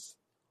answer those.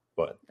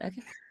 But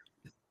Okay.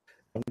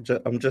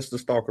 I'm just a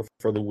stalker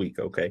for the week,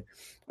 okay?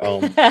 Oh,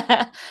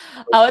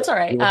 it's all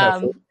right.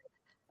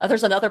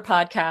 There's another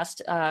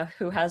podcast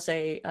who has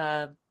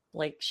a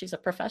she's a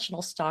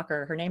professional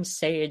stalker. Her name's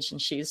Sage, and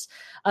she's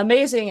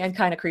amazing and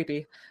kind of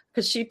creepy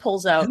because she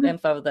pulls out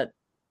info that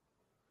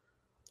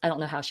I don't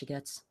know how she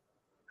gets.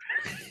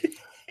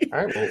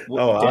 All right,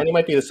 well, Danny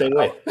might be the same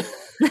way.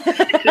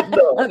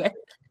 Okay.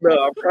 No,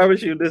 I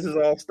promise you, this is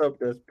all stuff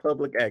that's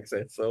public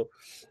access. So,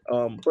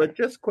 but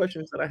just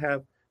questions that I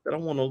have that I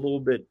want a little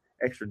bit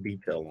extra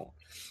detail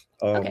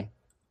on. Okay.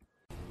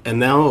 And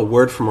now a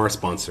word from our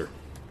sponsor.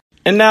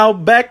 And now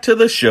back to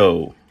the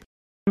show.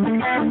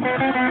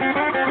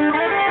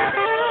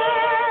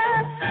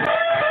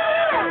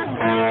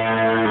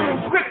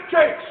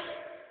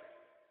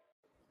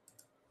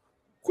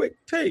 Quick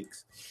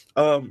takes.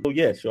 So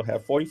yes, you'll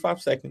have 45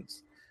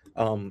 seconds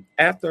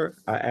after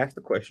I ask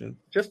the question,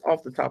 just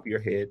off the top of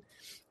your head,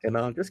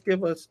 and just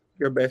give us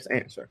your best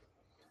answer.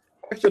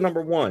 Question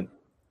number 1: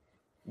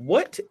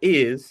 what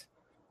is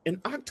an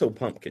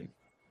octopumpkin?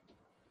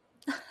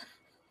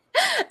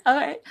 All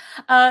right.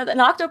 An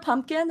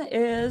octopumpkin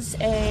is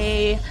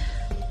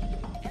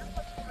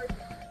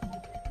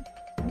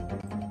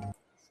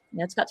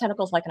it's got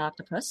tentacles like an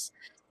octopus,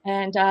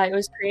 and it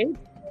was created.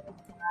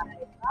 My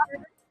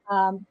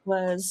daughter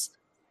was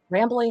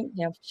rambling.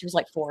 She was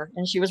like 4,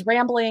 and she was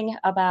rambling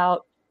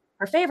about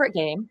her favorite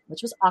game,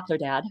 which was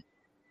Octodad,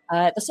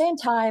 at the same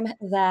time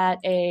that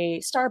a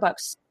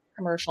Starbucks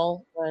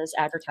commercial was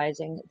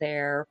advertising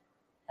their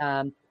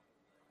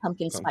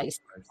pumpkin spice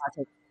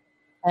latte.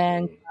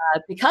 And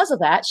because of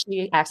that,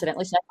 she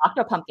accidentally said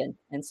Octopumpkin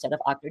instead of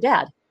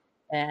Octodad.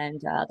 And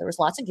there was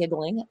lots of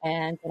giggling,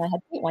 and then I had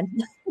to get one.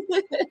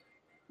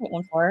 Get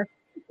one for her.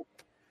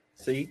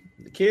 See,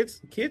 the kids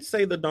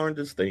say the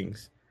darndest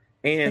things,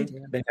 and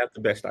they have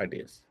the best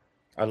ideas.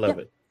 I love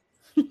it.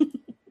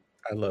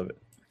 I love it.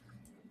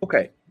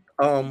 Okay.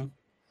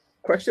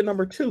 Question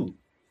number 2: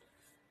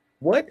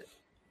 what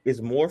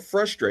is more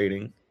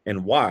frustrating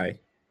and why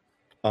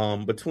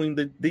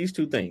between these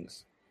two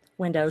things?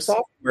 Windows.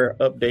 Software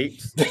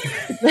updates.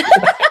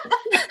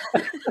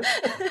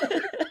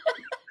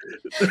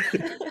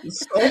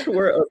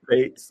 Software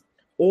updates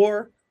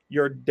or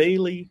your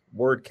daily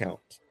word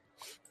count?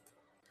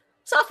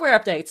 Software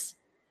updates.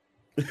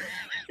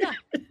 Yeah.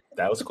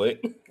 That was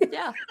quick.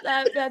 Yeah.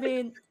 I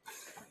mean,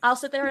 I'll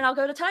sit there and I'll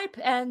go to type,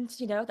 and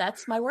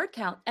that's my word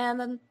count. And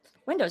then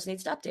Windows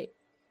needs to update,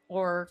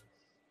 or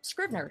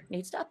Scrivener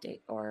needs to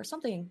update, or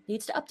something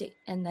needs to update,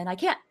 and then I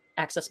can't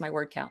access my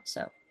word count.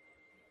 So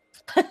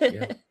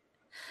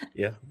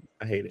yeah,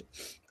 I hate it.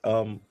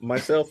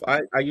 Myself,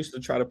 I used to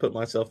try to put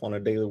myself on a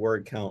daily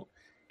word count,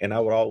 and I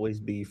would always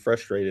be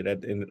frustrated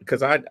at the end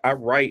because I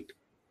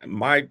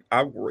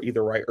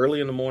either write early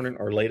in the morning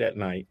or late at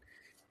night,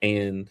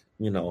 and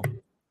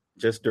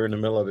just during the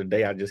middle of the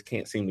day I just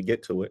can't seem to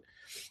get to it.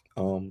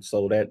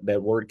 So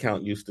that word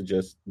count used to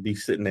just be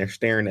sitting there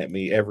staring at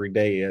me every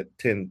day at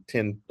 10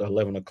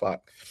 11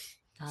 o'clock.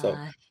 So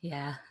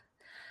yeah,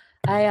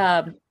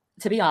 I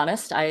to be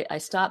honest, I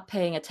stopped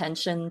paying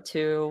attention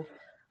to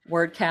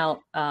word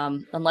count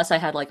unless I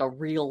had like a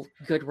real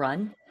good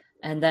run,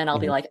 and then I'll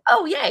be like,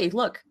 oh yay,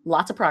 look,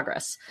 lots of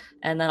progress,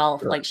 and then I'll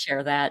like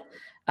share that.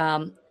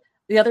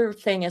 The other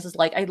thing is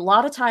like a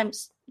lot of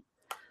times,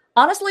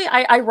 honestly,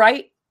 I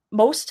write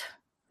most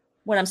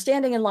when I'm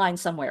standing in line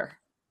somewhere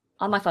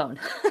on my phone.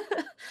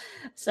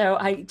 So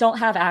I don't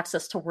have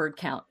access to word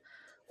count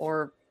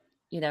or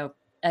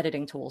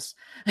editing tools.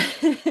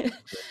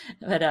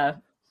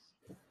 But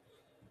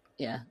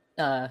yeah,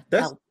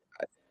 that's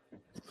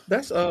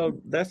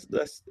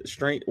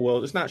strange.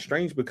 Well, it's not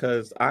strange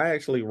because I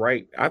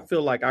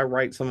feel like I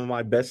write some of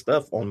my best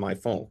stuff on my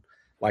phone.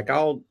 Like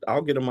I'll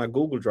get in my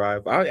Google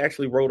Drive. I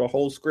actually wrote a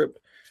whole script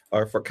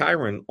for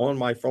Kyron on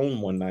my phone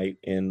one night,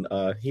 and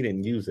he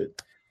didn't use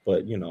it.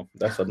 But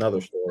that's another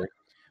story.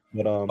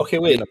 But okay,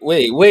 wait,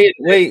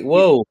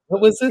 whoa!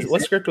 What was this?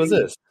 What script was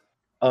this?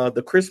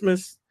 The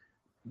Christmas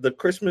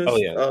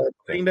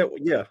thing that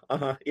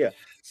yeah.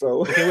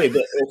 So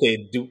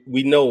okay, do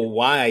we know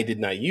why I did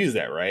not use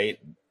that? Right,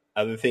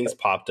 other things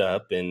popped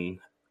up, and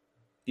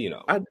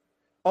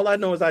all I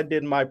know is I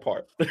did my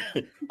part.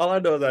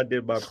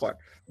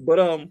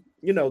 But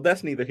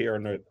that's neither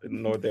here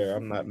nor there.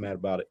 I'm not mad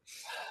about it.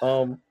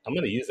 I'm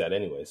gonna use that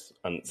anyways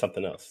on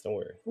something else. Don't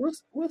worry.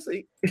 We'll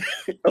see.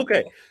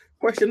 Okay.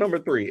 Question number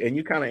 3, and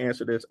you kind of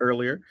answered this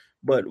earlier,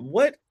 but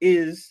what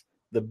is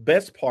the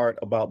best part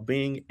about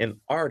being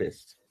an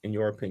artist, in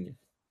your opinion?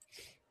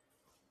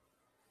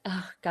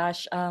 Oh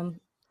gosh,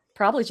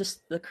 probably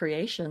just the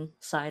creation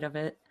side of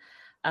it.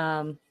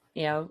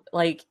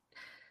 Like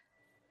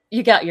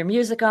you got your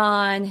music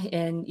on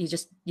and you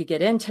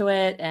get into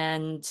it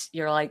and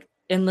you're like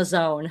in the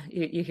zone.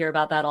 You hear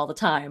about that all the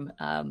time.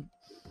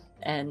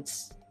 And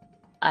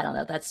I don't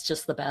know. That's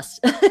just the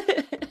best.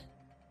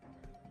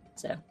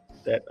 So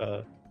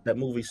that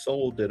movie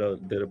Soul did a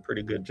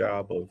pretty good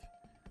job of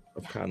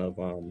kind of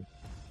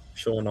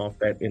showing off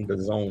that in the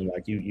zone.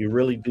 Like you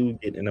really do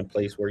get in a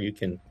place where you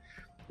can,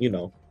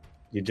 you're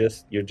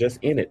just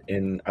in it.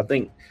 And I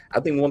think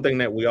one thing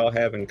that we all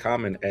have in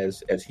common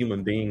as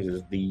human beings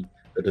is the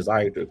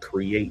desire to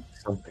create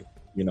something,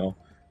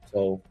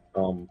 So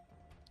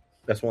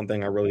that's one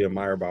thing I really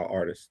admire about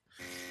artists.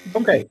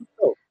 Okay,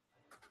 so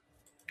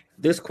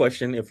this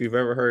question, if you've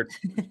ever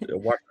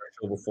watched our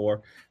show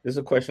before, this is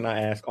a question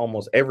I ask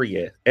almost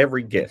every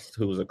guest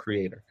who's a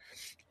creator.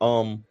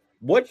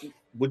 What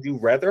would you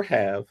rather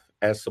have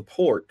as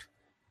support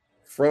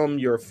from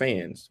your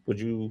fans? Would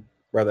you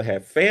rather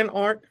have fan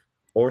art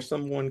or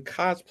someone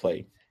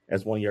cosplay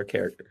as one of your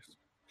characters?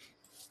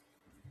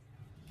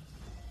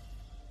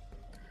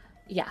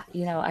 Yeah,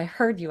 I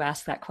heard you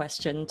ask that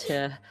question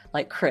to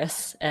like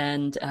Chris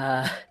and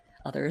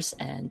others,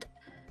 and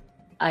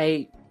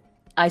I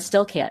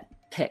still can't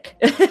pick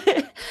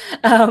because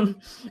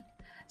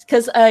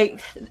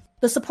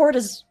the support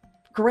is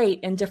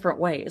great in different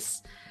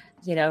ways.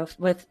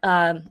 With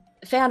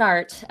fan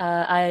art,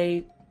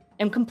 I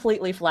am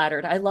completely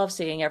flattered. I love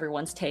seeing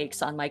everyone's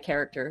takes on my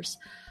characters,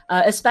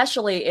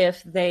 especially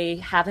if they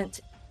haven't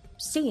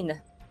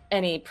seen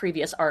any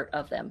previous art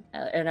of them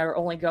and are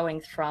only going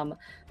from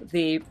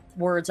the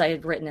words I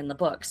had written in the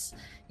books,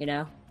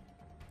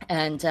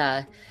 and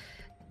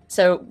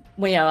so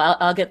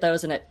I'll get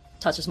those, and it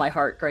touches my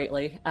heart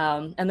greatly.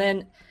 And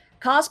then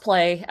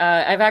cosplay,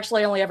 I've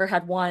actually only ever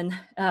had one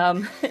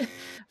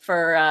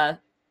for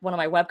one of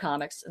my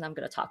webcomics, and I'm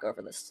going to talk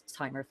over this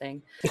timer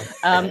thing.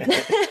 And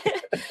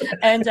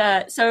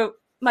so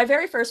my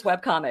very first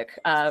webcomic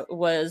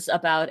was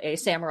about a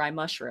samurai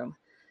mushroom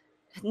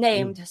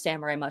named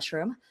Samurai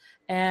Mushroom,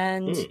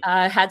 and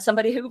had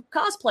somebody who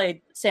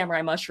cosplayed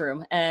Samurai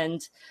Mushroom,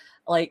 and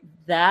like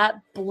that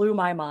blew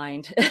my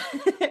mind.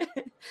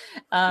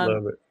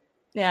 Love it.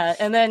 Yeah,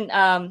 and then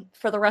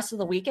for the rest of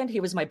the weekend, he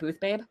was my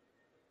booth babe.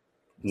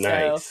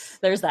 Nice. So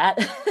there's that.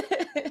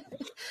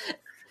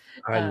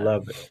 I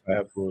love it. I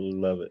absolutely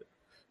love it.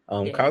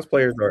 Yeah.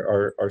 Cosplayers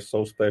are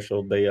so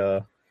special. They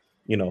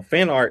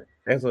fan art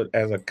as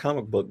a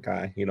comic book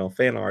guy,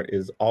 fan art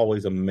is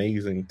always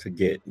amazing to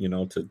get,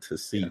 to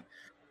see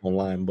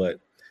online. But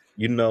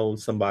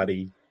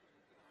somebody,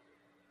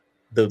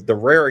 the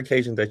rare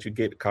occasions that you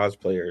get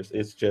cosplayers,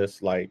 it's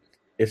just like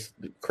it's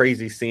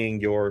crazy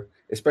seeing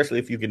especially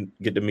if you can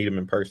get to meet them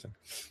in person.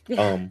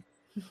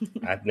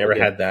 I've never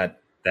had that.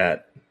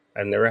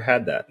 I've never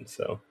had that,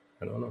 so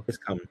I don't know. It's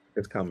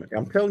coming.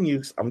 I'm telling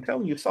you,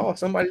 Saw.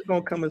 Somebody's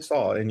gonna come and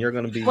Saw, and you're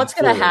gonna be. What's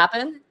gonna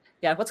happen?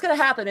 Yeah, what's gonna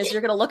happen is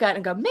you're gonna look at it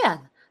and go,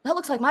 "Man, that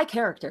looks like my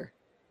character."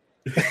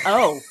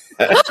 Oh.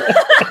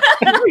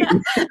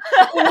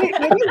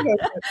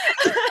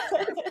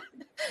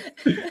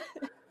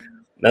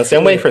 Now,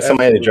 same way for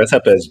somebody to dress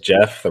up as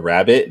Jeff the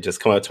rabbit, just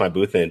come up to my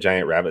booth in a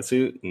giant rabbit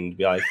suit and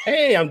be like,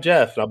 "Hey, I'm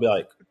Jeff," and I'll be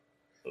like,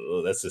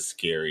 "Oh, that's just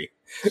scary."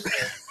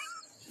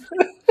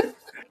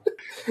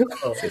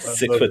 It's a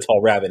 6 foot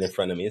tall rabbit in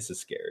front of me. This is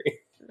scary.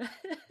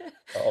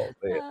 Oh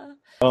man.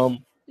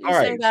 You all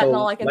say right, that, and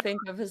all I can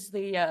think of is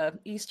the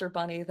Easter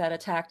bunny that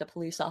attacked a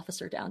police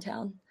officer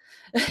downtown.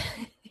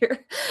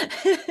 Here.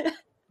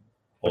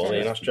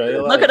 Only in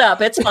Australia. Look it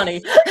up. It's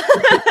funny.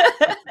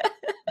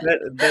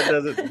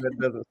 that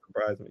doesn't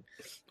surprise me.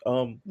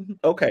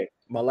 Okay,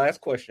 my last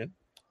question.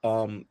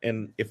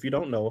 And if you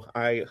don't know,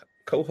 I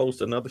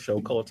co-host another show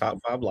called Top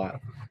 5 Live.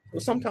 So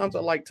sometimes I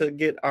like to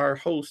get our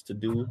hosts to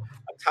do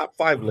a top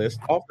 5 list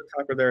off the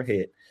top of their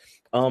head.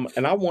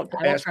 And I want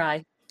to ask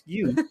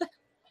you,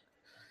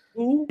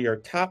 who are your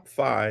top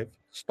 5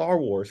 Star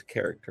Wars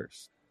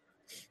characters?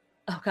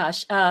 Oh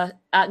gosh.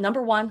 At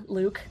number 1,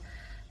 Luke.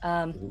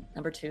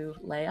 Number 2,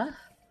 Leia.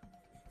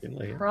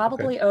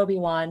 Probably okay.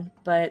 Obi-Wan,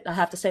 but I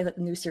have to say that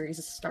the new series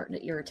is starting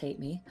to irritate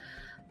me.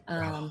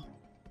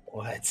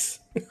 What?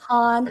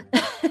 Han.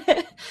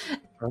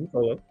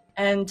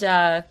 And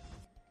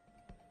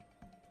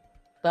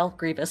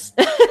Grievous.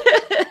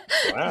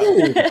 Wow.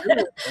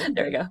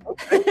 There you go.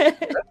 Okay.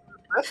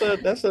 That's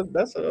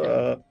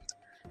a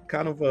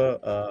kind of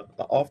a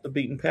off the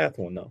beaten path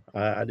one though.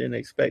 I didn't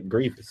expect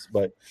Grievous,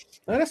 but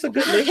that's a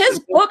good list. His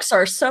books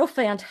are so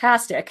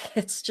fantastic.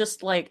 It's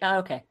just like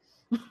okay.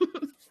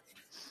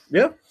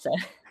 Yeah. So.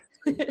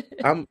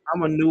 I'm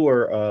a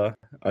newer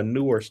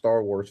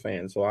Star Wars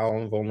fan, so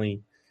I've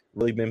only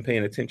really been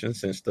paying attention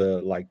since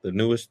the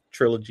newest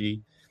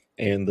trilogy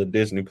and the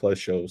Disney Plus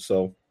shows.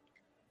 So,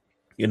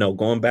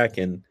 going back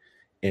and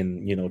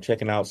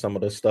checking out some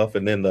of the stuff,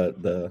 and then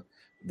the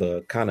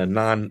kind of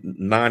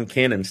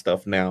non-canon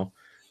stuff now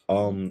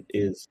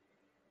is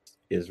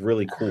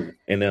really cool.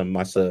 And then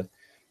the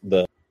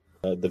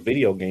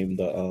video game,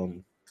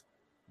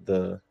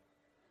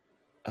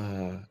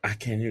 I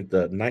can't hear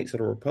the Knights of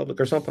the Republic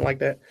or something like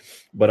that,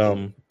 but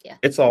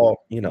it's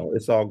all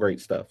it's all great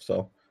stuff.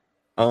 So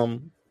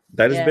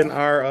that has been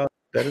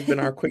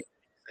our quick,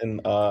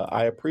 and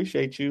I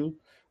appreciate you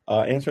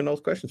answering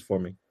those questions for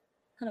me.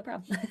 no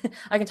problem.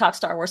 I can talk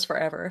Star Wars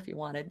forever if you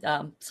wanted.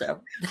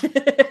 So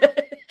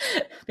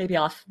maybe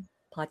off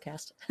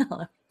podcast. All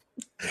right.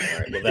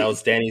 Well, that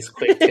was Danny's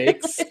quick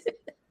takes.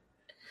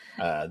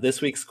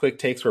 This week's quick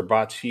takes were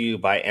brought to you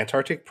by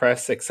Antarctic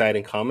Press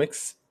Exciting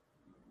Comics.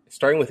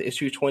 Starting with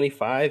issue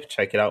 25,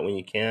 check it out when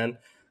you can.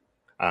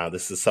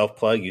 This is a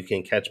self-plug. You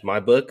can catch my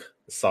book,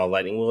 Saw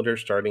Lightning Wielder,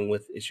 starting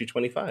with issue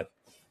 25.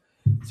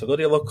 So go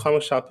to your local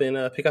comic shop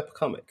and pick up a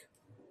comic.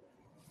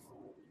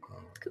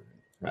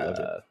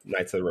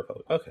 Knights of the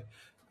Republic. Okay.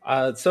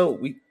 So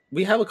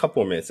we have a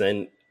couple more minutes,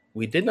 and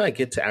we did not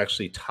get to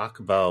actually talk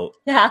about...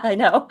 Yeah, I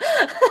know.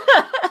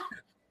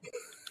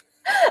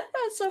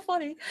 That's so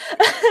funny.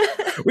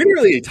 We didn't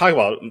really talk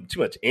about too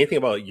much anything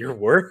about your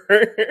work.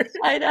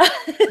 I know.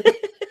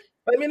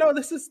 But I mean, no,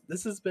 this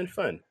has been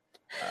fun.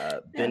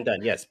 Ben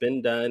Dunn. Yes,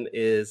 Ben Dunn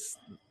is...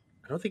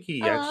 I don't think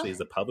he actually is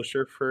a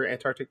publisher for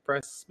Antarctic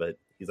Press, but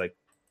he's like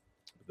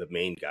the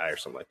main guy or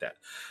something like that.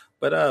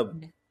 But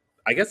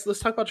I guess let's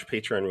talk about your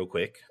Patreon real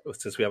quick,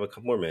 since we have a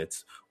couple more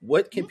minutes.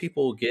 What can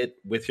people get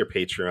with your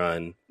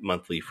Patreon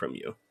monthly from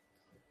you?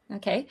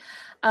 Okay.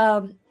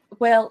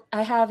 Well,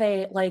 I have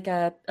a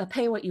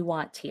pay what you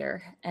want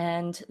tier,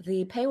 and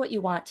the pay what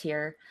you want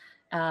tier,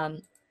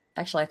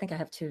 actually, I think I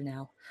have two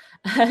now,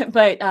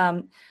 but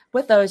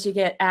with those, you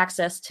get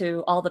access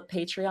to all the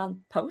Patreon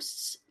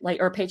posts,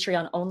 or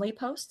Patreon only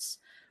posts,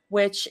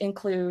 which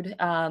include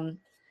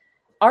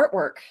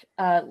artwork.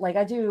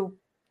 I do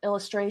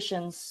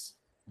illustrations,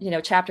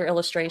 chapter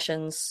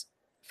illustrations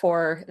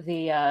for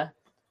the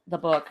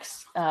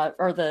books,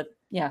 for the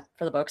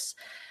books.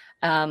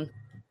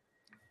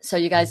 So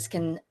you guys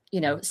can,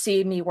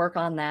 see me work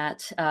on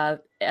that.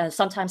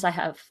 Sometimes I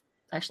have,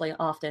 actually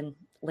often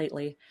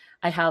lately,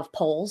 I have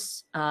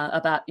polls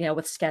about,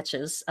 with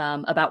sketches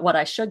about what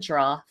I should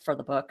draw for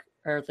the book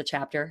or the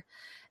chapter.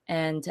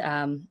 And,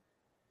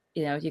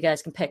 you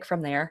guys can pick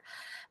from there.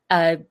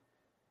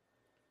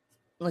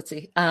 Let's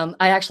see. I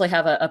actually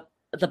have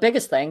the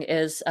biggest thing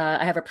is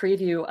I have a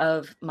preview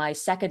of my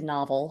second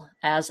novel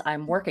as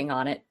I'm working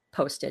on it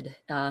posted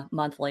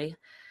monthly.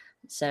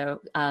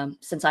 So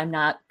since I'm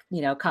not,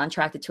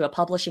 contracted to a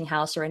publishing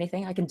house or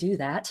anything, I can do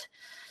that.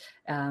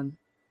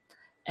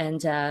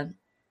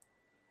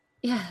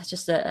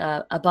 Just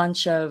a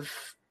bunch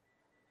of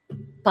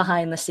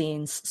behind the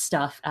scenes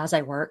stuff as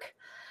I work.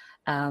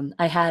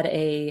 I had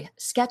a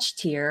sketch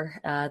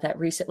tier that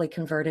recently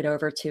converted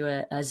over to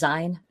a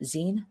zine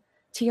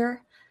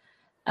tier.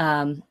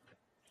 And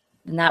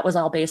that was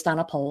all based on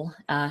a poll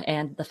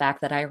and the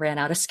fact that I ran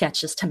out of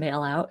sketches to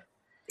mail out.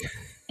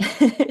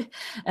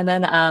 And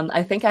then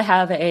I think I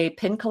have a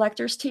pin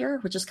collectors tier,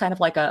 which is kind of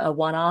like a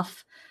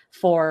one-off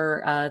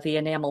for the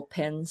enamel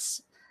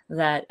pins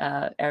that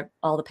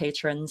all the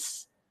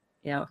patrons,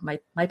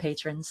 my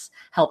patrons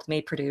helped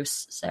me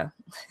produce. So.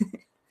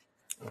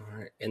 All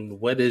right. And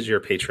what is your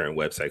Patreon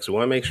website? So we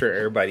want to make sure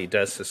everybody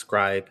does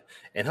subscribe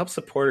and help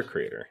support a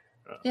creator.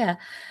 Yeah.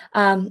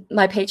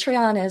 My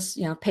Patreon is,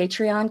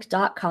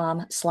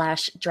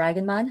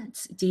 patreon.com/dragonmun.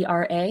 It's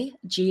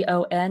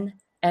DRAGONMUN.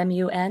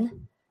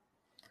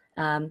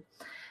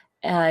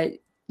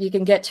 You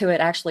can get to it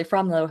actually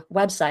from the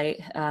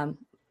website,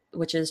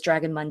 which is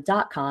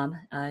dragonmun.com.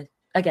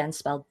 Again,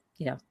 spelled,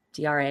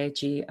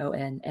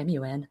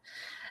 DRAGONMUN.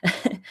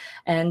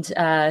 And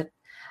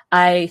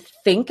I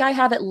think I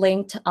have it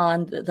linked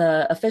on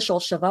the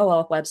official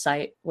Shavoa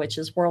website, which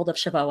is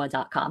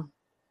worldofshavoa.com.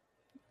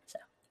 So.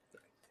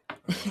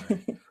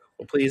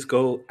 Well, please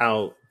go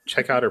out,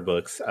 check out our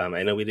books.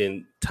 I know we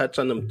didn't touch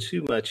on them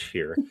too much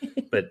here,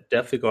 but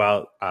definitely go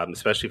out,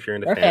 especially if you're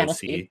into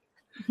fantasy.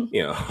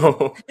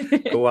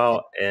 Go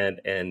out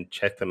and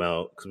check them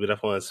out, because we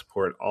definitely want to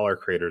support all our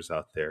creators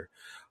out there.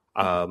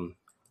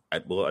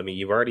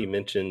 You've already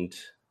mentioned.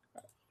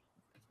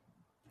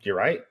 You're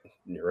right.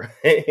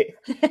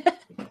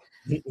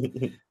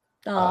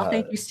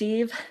 Thank you,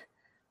 Steve.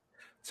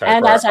 Sorry,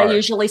 and as I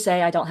usually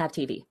say, I don't have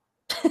TV.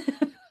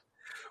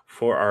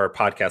 For our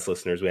podcast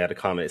listeners, we had a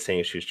comment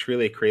saying she was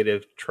truly a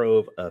creative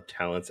trove of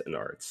talents and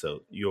arts.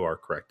 So you are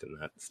correct in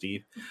that,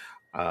 Steve.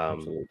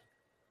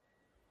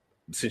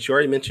 Since you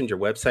already mentioned your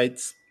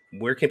websites,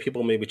 where can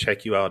people maybe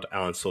check you out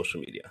on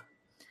social media?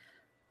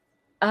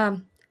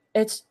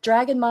 It's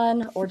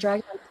Dragonmun or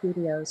Dragonmun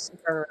Studios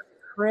for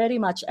pretty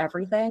much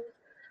everything.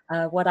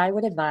 What I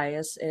would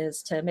advise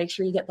is to make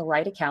sure you get the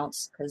right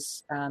accounts,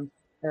 because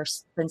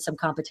there's been some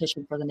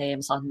competition for the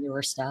names on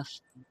newer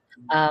stuff.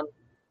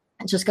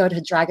 Just go to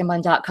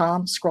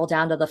dragonmun.com, scroll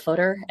down to the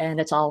footer, and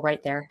it's all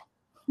right there.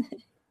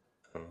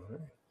 All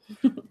right.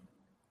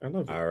 I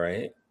love it. All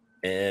right.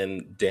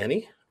 And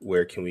Danny,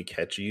 where can we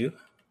catch you?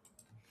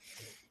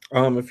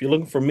 If you're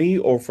looking for me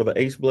or for the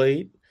Ace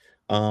Blade,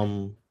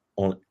 on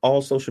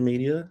all social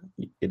media,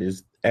 it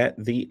is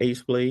at the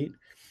Ace Blade.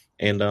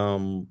 And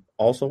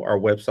also our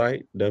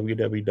website,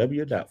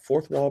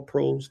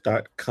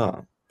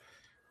 www.fourthwallpros.com.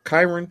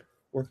 Kyron,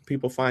 where can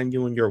people find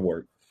you and your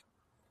work?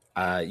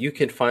 You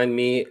can find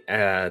me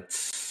at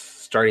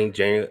starting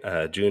June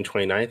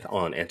 29th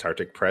on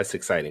Antarctic Press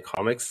Exciting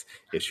Comics,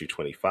 issue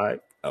 25.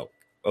 Oh,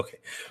 Okay.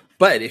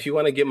 But if you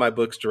want to get my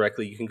books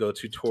directly, you can go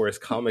to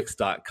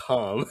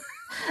tauruscomics.com.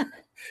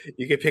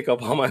 You can pick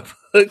up all my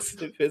books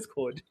in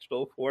physical and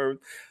digital form.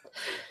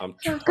 I'm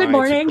trying Good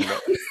morning.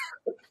 to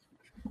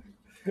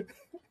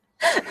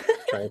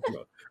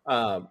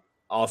promote.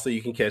 Also,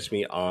 you can catch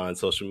me on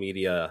social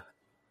media,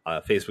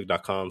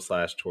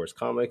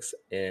 facebook.com/TaurusComics,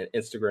 and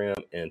Instagram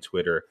and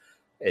Twitter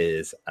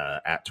is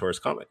at Taurus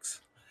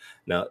Comics.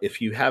 Now,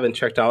 if you haven't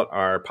checked out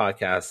our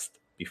podcast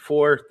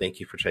before, thank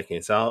you for checking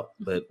us out.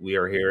 But we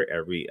are here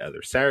every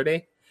other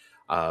Saturday.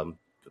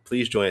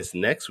 Please join us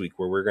next week,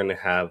 where we're going to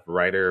have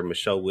writer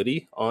Michelle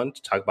Woody on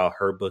to talk about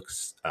her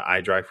books,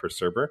 I Drive for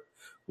Cerber,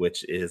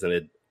 which is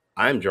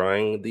I'm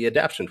drawing the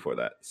adaptation for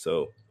that.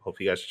 So hope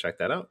you guys check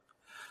that out.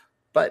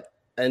 But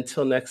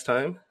until next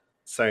time,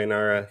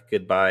 sayonara,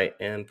 goodbye,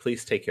 and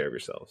please take care of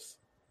yourselves.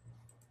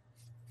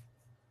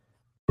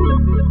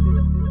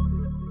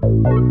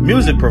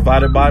 Music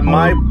provided by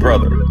my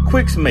brother,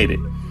 Quix Made It.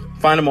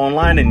 Find him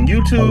online in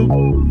YouTube,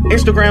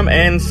 Instagram,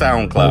 and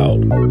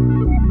SoundCloud.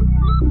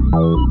 I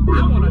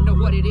want to know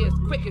what it is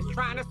Quick is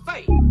trying to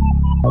say.